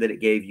make sure that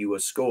it gave you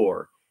a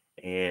score.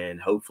 And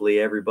hopefully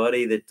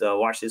everybody that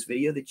watched this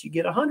video that you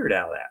get 100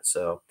 out of that.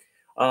 So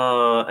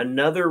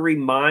another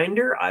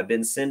reminder, I've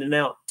been sending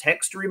out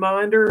text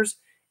reminders,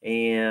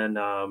 and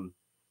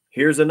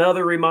here's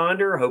another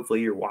reminder.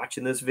 Hopefully you're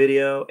watching this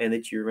video and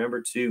that you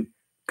remember to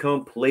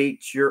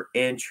complete your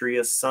entry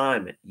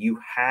assignment. You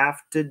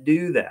have to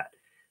do that.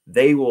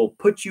 They will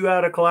put you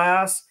out of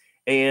class,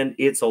 and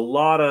it's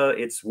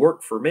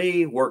work for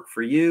me, work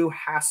for you,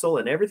 hassle,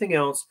 and everything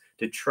else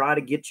to try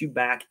to get you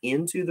back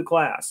into the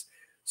class.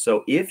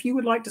 So if you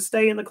would like to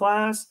stay in the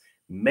class,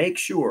 make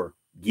sure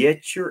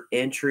get your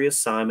entry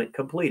assignment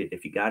completed.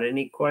 If you got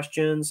any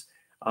questions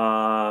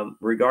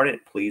regarding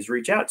it, please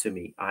reach out to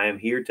me. I am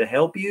here to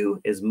help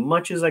you as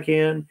much as I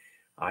can.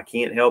 I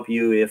can't help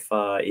you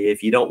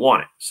if you don't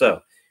want it.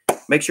 So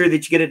make sure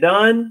that you get it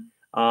done.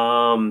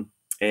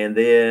 And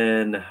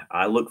then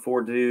I look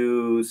forward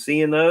to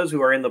seeing those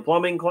who are in the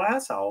plumbing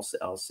class.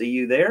 I'll see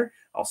you there.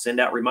 I'll send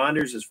out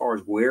reminders as far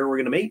as where we're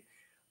going to meet.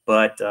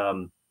 But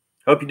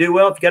hope you do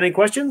well. If you got any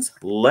questions,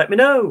 let me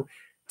know.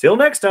 Till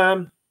next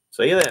time.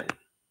 See you then.